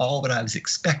at all what I was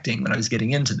expecting when I was getting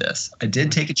into this. I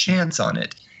did take a chance on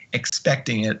it,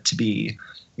 expecting it to be,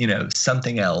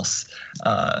 something else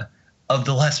of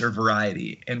the lesser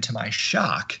variety. And to my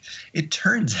shock, it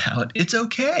turns out it's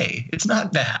okay. It's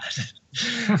not bad.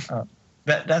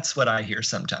 That's what I hear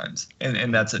sometimes,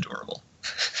 and that's adorable.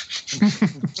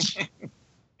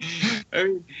 I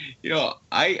mean,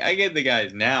 I get the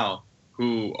guys now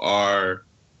who are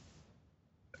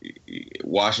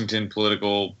Washington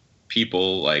political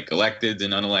people, like electeds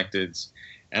and unelecteds,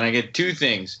 and I get two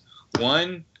things.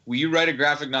 One, will you write a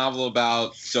graphic novel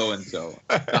about so-and-so?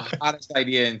 The hottest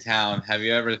idea in town. Have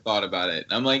you ever thought about it?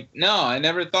 And I'm like, no, I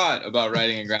never thought about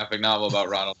writing a graphic novel about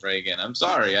Ronald Reagan. I'm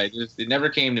sorry. It never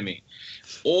came to me.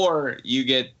 Or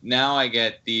I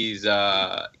get these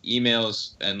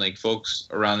emails, and like folks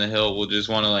around the hill will just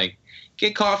want to like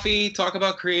get coffee, talk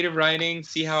about creative writing,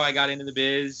 see how I got into the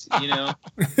biz, you know?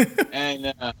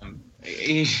 And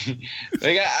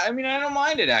like, I mean, I don't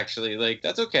mind it actually. Like,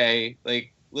 that's okay.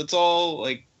 Like, let's all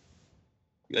like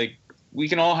we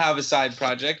can all have a side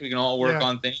project. We can all work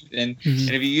on things, and and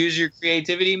if you use your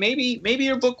creativity, maybe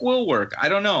your book will work. I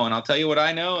don't know, and I'll tell you what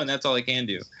I know, and that's all I can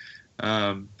do.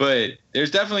 But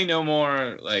there's definitely no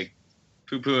more like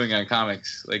poo-pooing on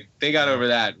comics. Like, they got over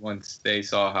that once they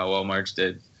saw how well March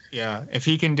did. Yeah, if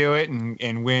he can do it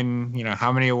and win, you know,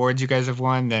 how many awards you guys have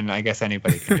won, then I guess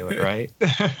anybody can do it, right?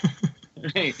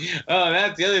 Right. Oh,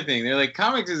 that's the other thing. They're like,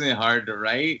 comics isn't hard to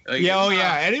write. Like,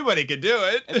 anybody can do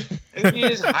it. If you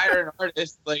just hire an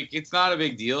artist, like, it's not a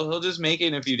big deal. He'll just make it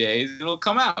in a few days. It'll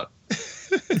come out.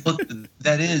 Well,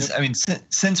 that is, I mean,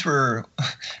 since we're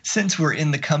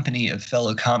in the company of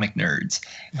fellow comic nerds,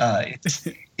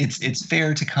 it's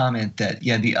fair to comment that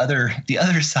the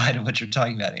other side of what you're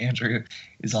talking about, Andrew,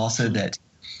 is also that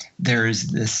there's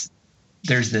this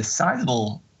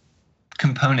sizable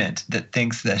component that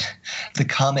thinks that the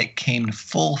comic came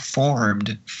full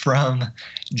formed from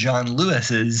John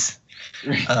Lewis's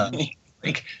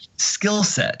like skill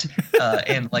set,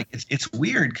 and like it's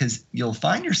weird because you'll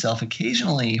find yourself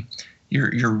occasionally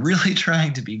you're really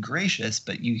trying to be gracious,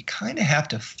 but you kind of have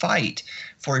to fight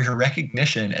for your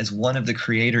recognition as one of the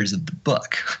creators of the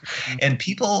book. And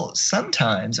people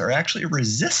sometimes are actually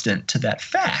resistant to that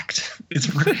fact. It's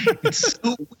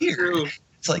so weird.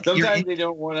 It's like sometimes they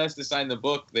don't want us to sign the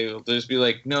book. They'll just be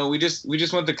like, "No, we just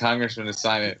want the congressman to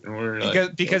sign it." And we're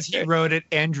because he wrote it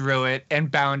and drew it and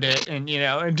bound it and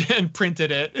and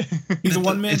printed it. He's a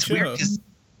one-man show. Weird,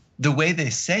 the way they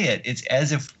say it, it's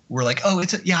as if we're like, "Oh,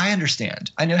 I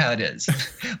understand. I know how it is."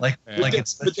 like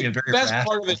it's supposed to be a very best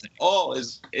part of it all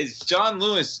is John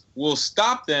Lewis will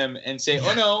stop them and say,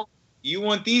 "Oh no, you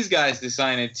want these guys to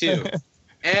sign it too."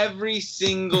 Every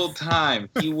single time,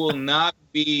 he will not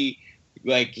be.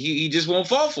 Like, he just won't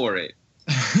fall for it.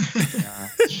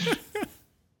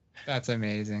 That's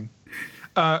amazing.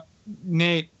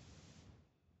 Nate,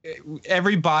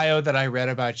 every bio that I read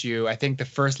about you, I think the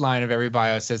first line of every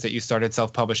bio says that you started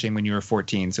self-publishing when you were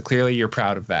 14. So clearly you're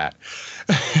proud of that.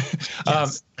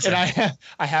 Yes. And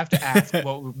I have to ask,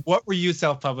 what were you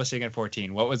self-publishing at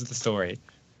 14? What was the story?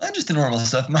 Just the normal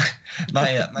stuff.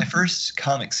 My first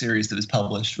comic series that was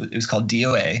published, it was called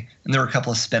DOA, and there were a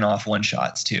couple of spin-off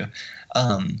one-shots too.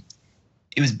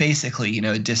 It was basically, a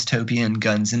dystopian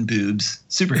guns and boobs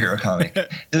superhero comic.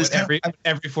 What every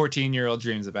 14-year-old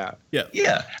dreams about. Yeah.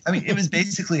 Yeah. I mean, it was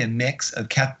basically a mix of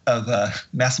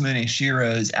Masamune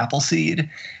Shiro's Appleseed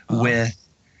with,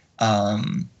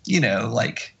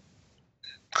 like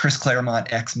Chris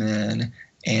Claremont X-Men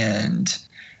and,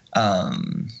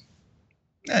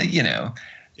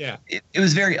 it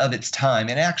was very of its time.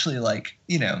 And actually,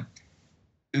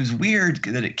 it was weird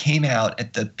that it came out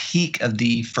at the peak of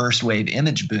the first wave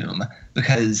image boom,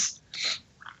 because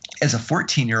as a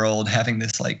 14-year-old having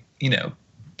this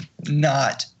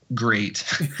not great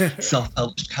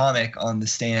self-published comic on the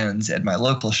stands at my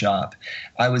local shop,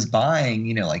 I was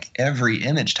buying, every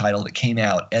image title that came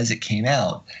out as it came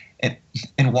out.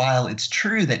 And while it's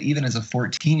true that even as a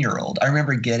 14-year-old, I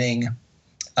remember getting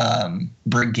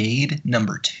Brigade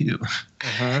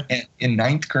 #2 in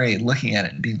 9th grade, looking at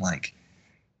it and being like,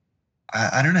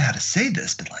 I don't know how to say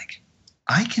this, but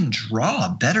I can draw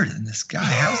better than this guy.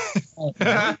 How's or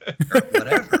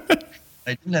whatever.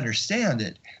 I didn't understand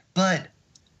it. But,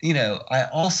 I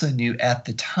also knew at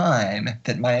the time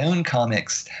that my own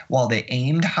comics, while they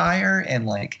aimed higher and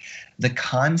the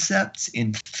concepts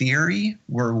in theory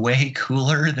were way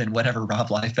cooler than whatever Rob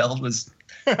Liefeld was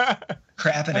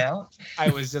crapping out. I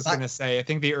was just going to say, I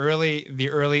think the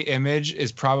early image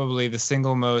is probably the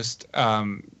single most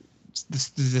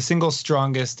the single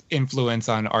strongest influence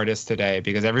on artists today,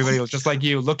 because everybody just like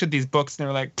you looked at these books and they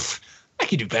were like, I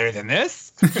can do better than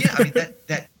this. Yeah, I mean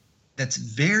that's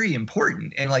very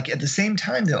important. And at the same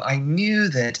time though, I knew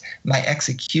that my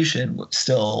execution was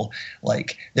still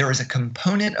there was a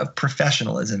component of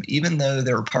professionalism, even though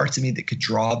there were parts of me that could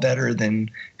draw better than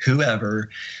whoever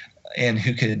and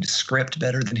who could script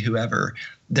better than whoever.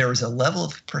 There was a level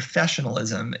of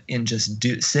professionalism in just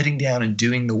sitting down and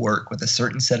doing the work with a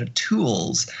certain set of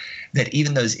tools that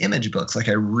even those image books,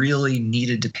 I really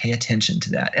needed to pay attention to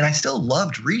that. And I still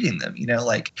loved reading them,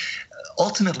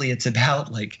 ultimately it's about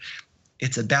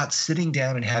it's about sitting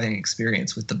down and having an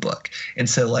experience with the book. And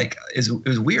so like it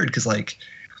was weird because like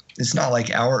it's not like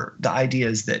the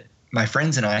ideas that my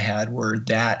friends and I had were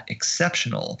that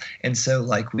exceptional. And so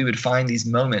like we would find these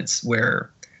moments where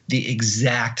the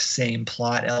exact same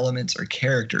plot elements or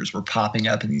characters were popping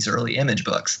up in these early Image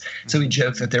books. So we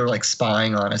joked that they were like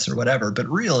spying on us or whatever, but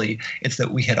really it's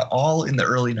that we had all in the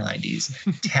early 90s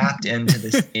tapped into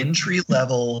this entry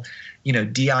level,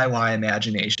 DIY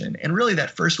imagination. And really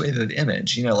that first wave of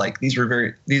Image, like these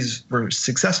were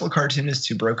successful cartoonists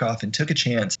who broke off and took a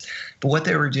chance. But what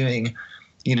they were doing,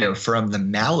 from the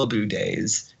Malibu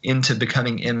days into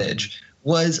becoming Image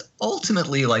was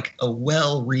ultimately like a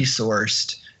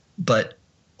well-resourced but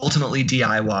ultimately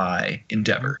DIY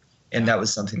endeavor. And that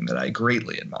was something that I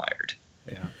greatly admired.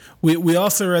 Yeah. We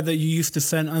also read that you used to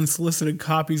send unsolicited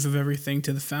copies of everything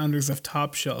to the founders of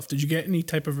Top Shelf. Did you get any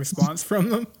type of response from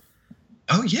them?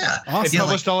 Oh, yeah. Awesome. He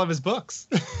published all of his books.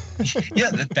 Yeah,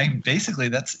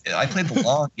 basically I played the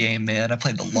long game, man. I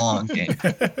played the long game.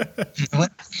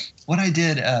 What I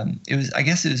did,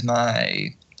 it was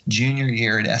my junior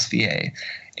year at SVA,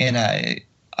 and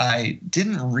I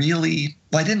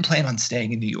didn't plan on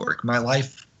staying in New York. My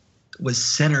life was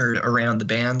centered around the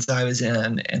bands I was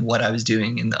in and what I was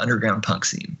doing in the underground punk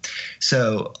scene.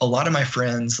 So a lot of my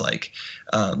friends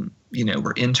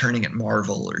were interning at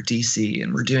Marvel or DC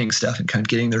and were doing stuff and kind of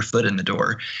getting their foot in the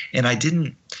door. And I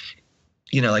didn't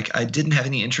have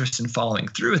any interest in following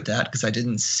through with that because I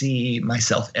didn't see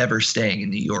myself ever staying in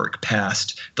New York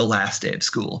past the last day of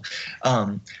school.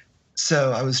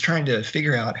 So I was trying to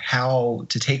figure out how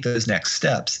to take those next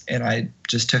steps, and I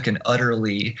just took an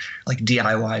utterly like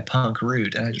DIY punk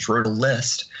route, and I just wrote a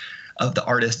list of the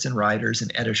artists and writers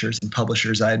and editors and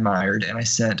publishers I admired, and I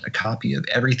sent a copy of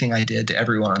everything I did to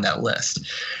everyone on that list.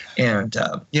 And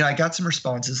I got some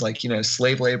responses like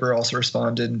Slave Labor also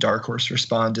responded and Dark Horse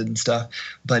responded and stuff,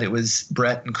 but it was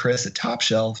Brett and Chris at Top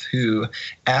Shelf who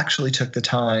actually took the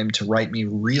time to write me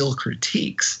real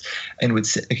critiques and would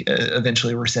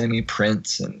eventually were sending me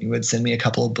prints and would send me a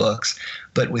couple of books.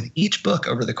 But with each book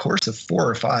over the course of 4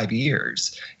 or 5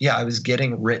 years, I was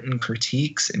getting written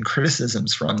critiques and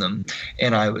criticisms from them.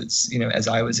 And I was, as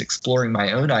I was exploring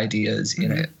my own ideas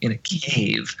in a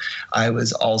cave, I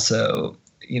was also,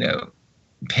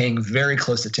 paying very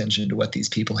close attention to what these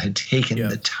people had taken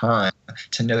the time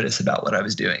to notice about what I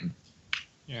was doing.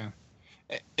 Yeah.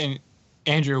 And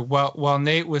Andrew, while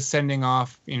Nate was sending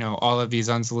off, all of these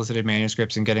unsolicited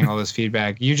manuscripts and getting all this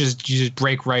feedback, you just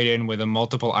break right in with a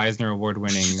multiple Eisner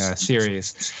Award-winning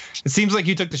series. It seems like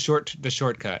you took the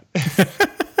shortcut.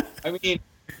 I mean,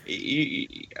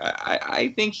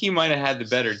 I think he might have had the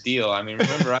better deal. I mean,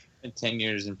 remember I spent 10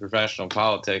 years in professional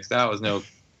politics. That was no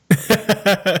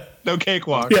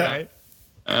cakewalk, right?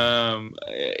 I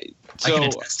can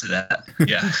attest to that.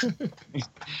 Yeah.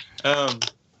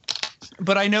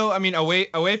 But I know,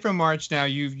 away from March now,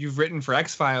 you've written for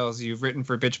X-Files, you've written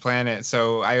for Bitch Planet,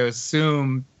 so I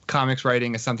assume comics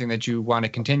writing is something that you want to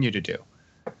continue to do.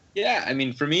 Yeah, I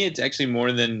mean, for me, it's actually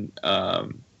more than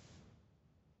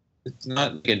it's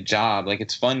not like a job. Like,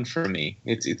 it's fun for me.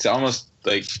 It's almost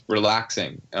like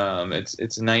relaxing.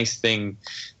 It's a nice thing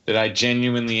that I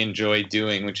genuinely enjoy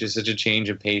doing, which is such a change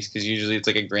of pace because usually it's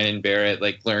like a grin and bear it,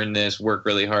 like learn this, work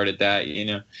really hard at that,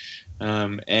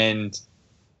 and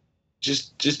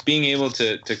just being able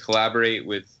to collaborate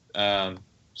with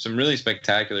some really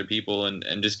spectacular people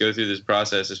and just go through this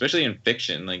process, especially in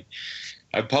fiction. Like,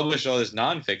 I've published all this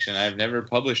nonfiction. I've never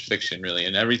published fiction really,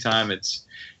 and every time it's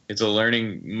a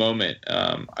learning moment.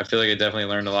 I feel like I definitely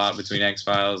learned a lot between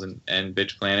X-Files and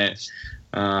Bitch Planet.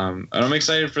 And I'm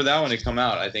excited for that one to come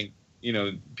out. I think,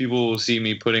 people will see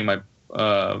me putting my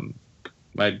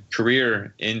my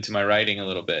career into my writing a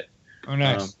little bit. Oh,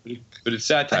 nice. But it's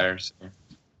satire. So.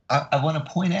 I want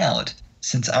to point out,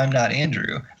 since I'm not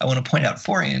Andrew, I want to point out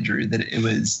for Andrew that it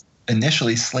was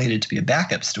initially slated to be a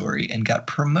backup story and got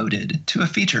promoted to a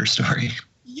feature story.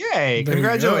 Yay!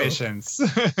 Congratulations.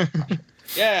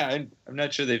 Yeah, I'm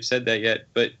not sure they've said that yet,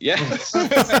 but yeah.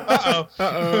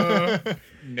 Uh-oh.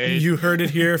 You heard it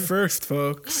here first,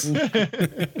 folks.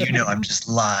 I'm just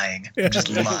lying. I'm just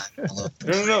lying all over the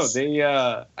place. No. They,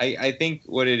 I think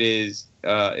what it is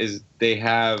they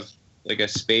have like a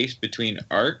space between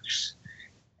arcs,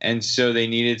 and so they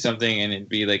needed something, and it'd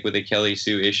be like with a Kelly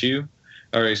Sue issue,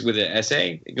 or with an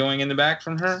essay going in the back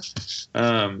from her.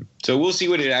 So we'll see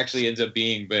what it actually ends up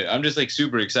being, but I'm just like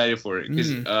super excited for it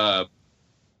because.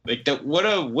 Like that, what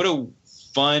a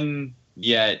fun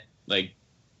yet like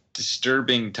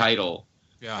disturbing title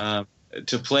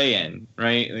to play in,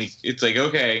 right? Like it's like,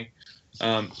 okay,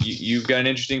 you've got an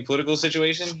interesting political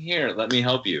situation here. Let me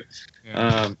help you.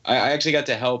 Yeah. I actually got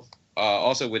to help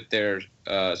also with their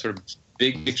sort of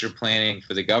big picture planning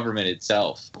for the government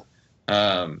itself.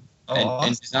 And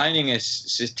designing a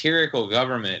satirical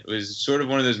government was sort of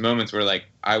one of those moments where, like,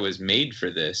 I was made for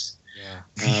this.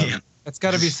 Yeah. That's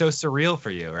got to be so surreal for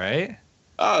you, right?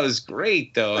 Oh, it was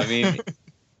great, though. I mean,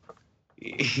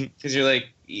 because you're like,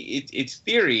 it's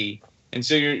theory, and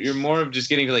so you're more of just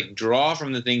getting to, like, draw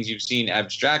from the things you've seen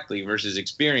abstractly versus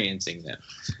experiencing them.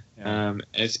 And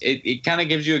it kind of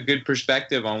gives you a good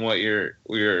perspective on what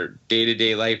your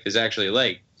day-to-day life is actually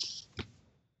like.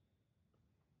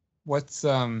 What's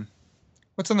on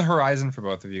the horizon for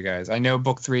both of you guys? I know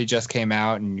book 3 just came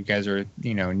out, and you guys are,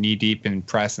 knee deep in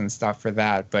press and stuff for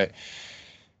that. But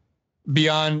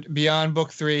beyond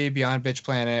book 3, beyond Bitch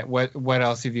Planet, what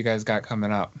else have you guys got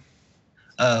coming up?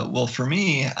 Well, for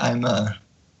me,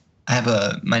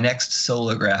 my next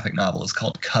solo graphic novel is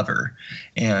called Cover,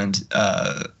 and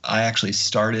I actually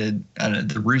started.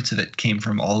 The roots of it came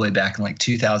from all the way back in like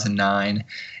 2009,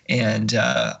 and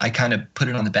I kind of put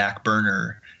it on the back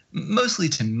burner, mostly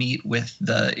to meet with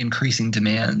the increasing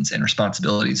demands and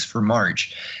responsibilities for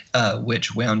March,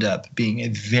 which wound up being a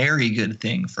very good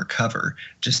thing for Cover.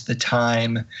 Just the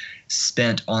time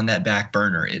spent on that back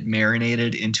burner, it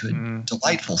marinated into a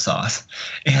delightful sauce.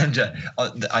 And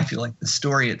I feel like the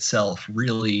story itself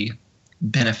really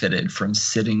benefited from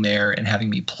sitting there and having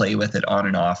me play with it on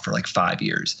and off for like 5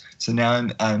 years. So now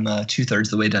I'm 2/3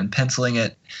 the way done penciling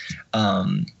it,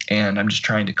 and I'm just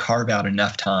trying to carve out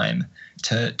enough time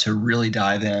to really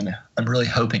dive in. I'm really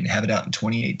hoping to have it out in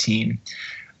 2018.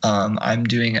 I'm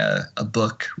doing a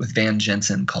book with Van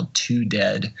Jensen called Too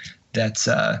Dead that's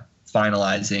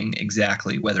finalizing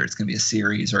exactly whether it's going to be a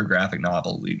series or a graphic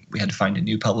novel. We had to find a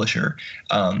new publisher.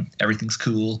 Everything's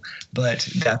cool, but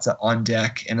that's on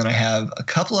deck. And then I have a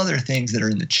couple other things that are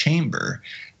in the chamber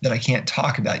that I can't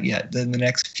talk about yet. Then the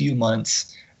next few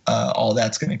months, all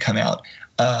that's going to come out.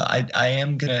 I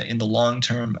am going to, in the long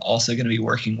term, also going to be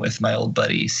working with my old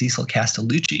buddy Cecil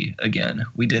Castellucci again.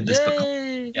 We did this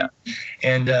book.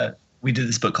 And we did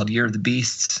this book called Year of the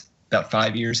Beasts about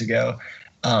 5 years ago.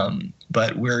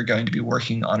 But we're going to be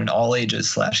working on an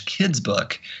all-ages / kids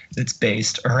book that's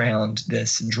based around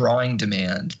this drawing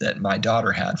demand that my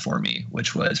daughter had for me,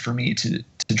 which was for me to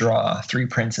draw 3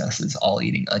 princesses all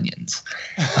eating onions.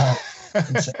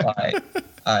 And so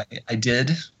I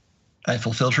did. I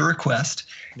fulfilled her request,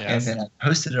 and then I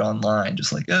posted it online,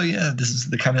 just like, oh yeah, this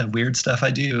is the kind of weird stuff I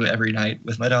do every night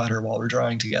with my daughter while we're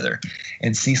drawing together.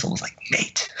 And Cecil was like,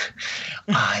 Nate,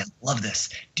 I love this.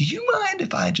 Do you mind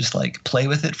if I just like play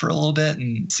with it for a little bit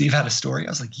and see if I had a story? I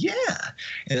was like, yeah.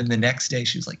 And then the next day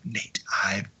she was like, Nate,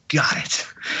 I've got it.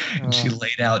 And she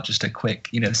laid out just a quick,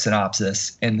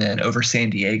 synopsis. And then over San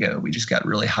Diego, we just got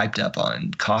really hyped up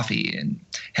on coffee and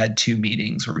had 2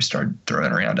 meetings where we started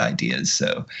throwing around ideas.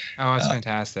 So that's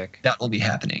fantastic. That will be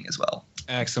happening as well.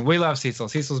 Excellent. We love Cecil.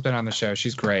 Cecil's been on the show.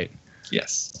 She's great.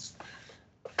 Yes.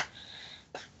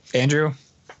 Andrew?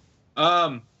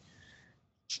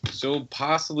 So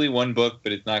possibly one book,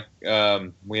 but it's not,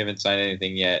 we haven't signed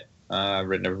anything yet. I've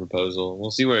written a proposal.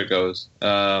 We'll see where it goes.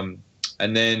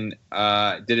 And then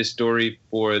did a story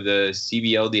for the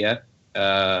CBLDF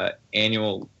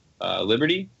annual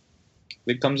Liberty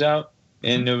that comes out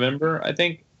in November, I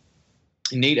think.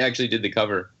 Nate actually did the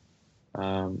cover,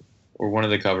 or one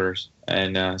of the covers,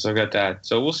 and so I got that.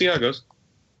 So we'll see how it goes.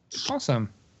 Awesome.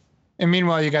 And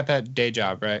meanwhile, you got that day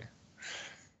job, right?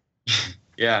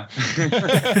 Yeah.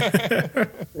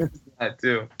 That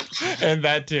too. And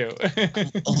that too.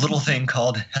 A little thing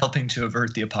called helping to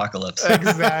avert the apocalypse.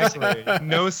 Exactly.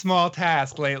 No small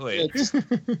task lately. Yeah,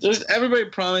 just everybody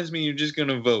promise me you're just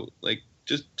gonna vote. Like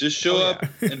just show up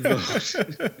and vote.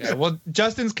 Yeah. Well,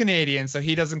 Justin's Canadian, so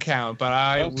he doesn't count.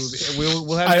 But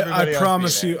we'll have everybody. I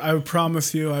promise you. I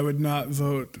promise you, I would not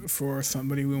vote for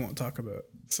somebody we won't talk about.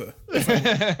 So.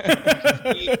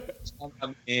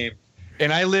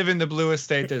 And I live in the bluest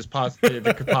state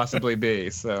there could possibly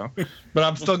be. So, but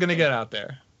I'm still gonna get out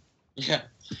there. Yeah,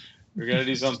 we're gonna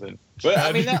do something. But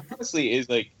I mean, that honestly is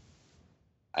like,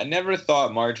 I never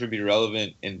thought March would be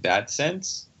relevant in that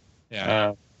sense.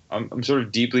 Yeah, I'm sort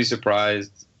of deeply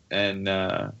surprised, and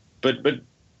but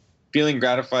feeling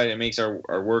gratified. It makes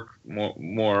our work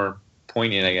more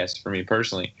poignant, I guess, for me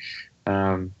personally.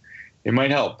 It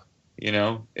might help,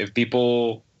 if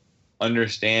people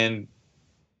understand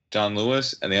John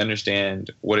Lewis and they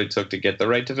understand what it took to get the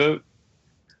right to vote.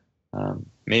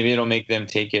 Maybe it'll make them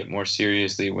take it more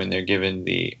seriously when they're given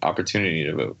the opportunity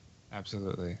to vote.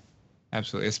 Absolutely.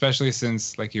 Especially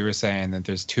since, like you were saying, that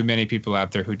there's too many people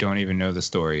out there who don't even know the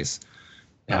stories.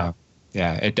 Yeah,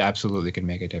 it absolutely can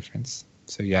make a difference.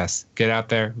 So yes, get out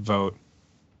there, vote.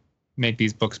 make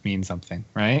these books mean something,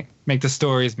 right? Make the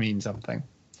stories mean something.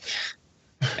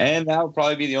 And that would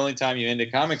probably be the only time you end a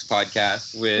comics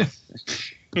podcast with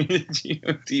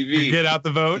GOTV. Get out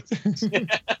the vote.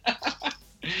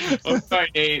 I'm sorry,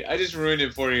 Nate. I just ruined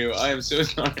it for you. I am so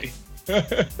sorry.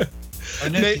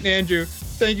 Nate and Andrew,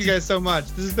 thank you guys so much.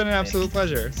 This has been an absolute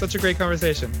pleasure. Such a great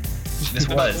conversation. This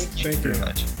was. Thank you very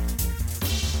much.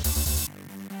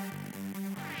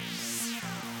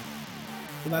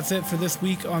 Well, that's it for this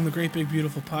week on the Great Big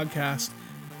Beautiful Podcast.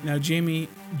 Now, Jamie,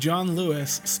 John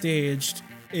Lewis staged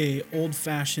a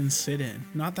old-fashioned sit-in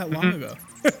not that long ago.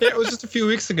 Yeah, it was just a few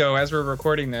weeks ago as we're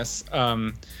recording this.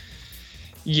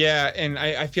 Yeah, and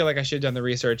I feel like I should have done the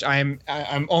research. I'm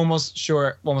almost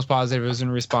positive it was in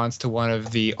response to one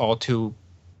of the all too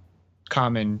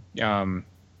common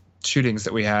shootings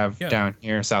that we have down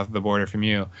here south of the border from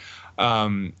you.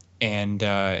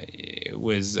 It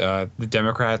was the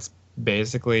Democrats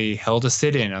basically held a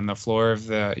sit-in on the floor of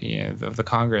the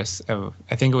Congress.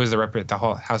 I think it was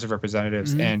the House of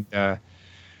Representatives,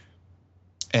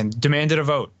 and demanded a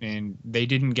vote, and they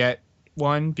didn't get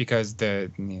one because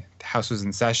the House was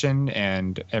in session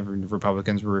and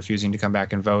Republicans were refusing to come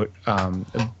back and vote.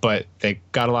 But they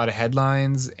got a lot of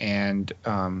headlines and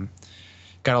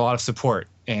got a lot of support,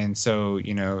 and so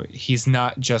he's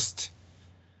not just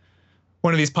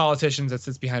one of these politicians that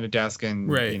sits behind a desk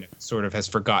and sort of has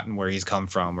forgotten where he's come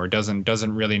from or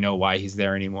doesn't really know why he's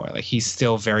there anymore. Like, he's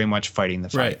still very much fighting the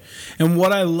fight. Right. And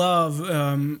what I love,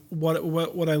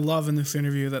 what I love in this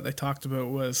interview that they talked about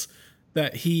was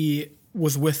that he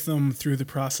was with them through the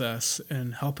process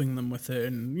and helping them with it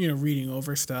and reading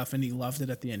over stuff, and he loved it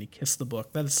at the end. He kissed the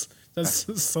book. That's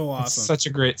so awesome.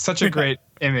 It's such a great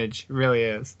image. It really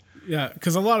is. Yeah,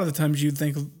 because a lot of the times you'd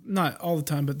think, not all the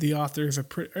time, but the authors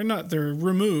they're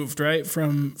removed, right,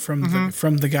 from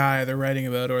the guy they're writing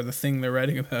about or the thing they're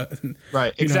writing about. And,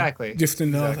 right, exactly. Just to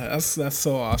know that that's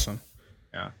so awesome.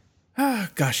 Yeah.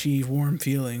 Gushy, warm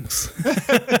feelings.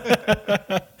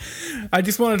 I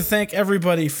just wanted to thank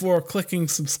everybody for clicking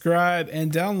subscribe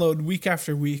and download week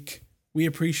after week. We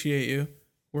appreciate you.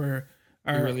 We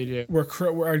really do.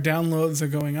 Our downloads are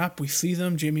going up. We see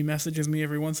them. Jamie messages me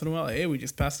every once in a while. Hey, we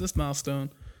just passed this milestone.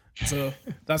 So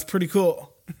that's pretty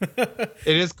cool. It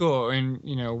is cool. And,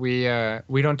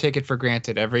 we don't take it for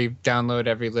granted. Every download,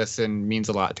 every listen means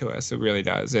a lot to us. It really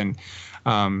does. And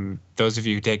those of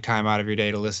you who take time out of your day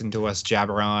to listen to us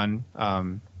jabber on,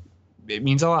 it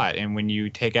means a lot. And when you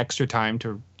take extra time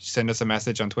to send us a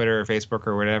message on Twitter or Facebook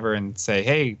or whatever and say,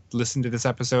 hey, listen to this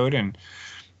episode and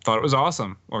thought it was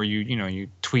awesome, or you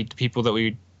tweet to people that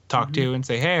we talk to and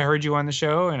say, hey, I heard you on the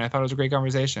show and I thought it was a great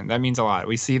conversation. That means a lot.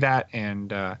 We see that,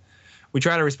 and we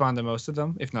try to respond to most of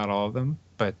them, if not all of them,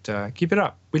 but keep it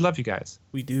up. We love you guys.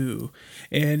 We do.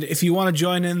 And if you want to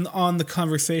join in on the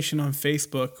conversation on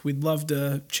Facebook, we'd love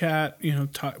to chat,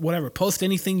 talk, whatever, post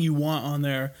anything you want on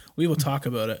there. We will talk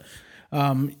about it.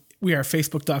 We are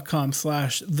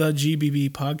facebook.com/the GBB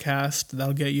podcast.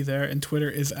 That'll get you there. And Twitter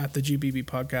is at the GBB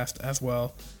podcast as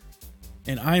well.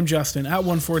 And I'm Justin at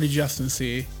 140 Justin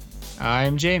C.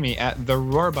 I'm Jamie at the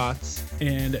Roarbots.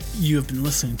 And you have been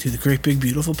listening to the Great Big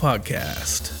Beautiful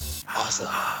Podcast. Awesome.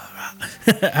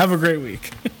 Have a great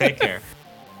week. Take care.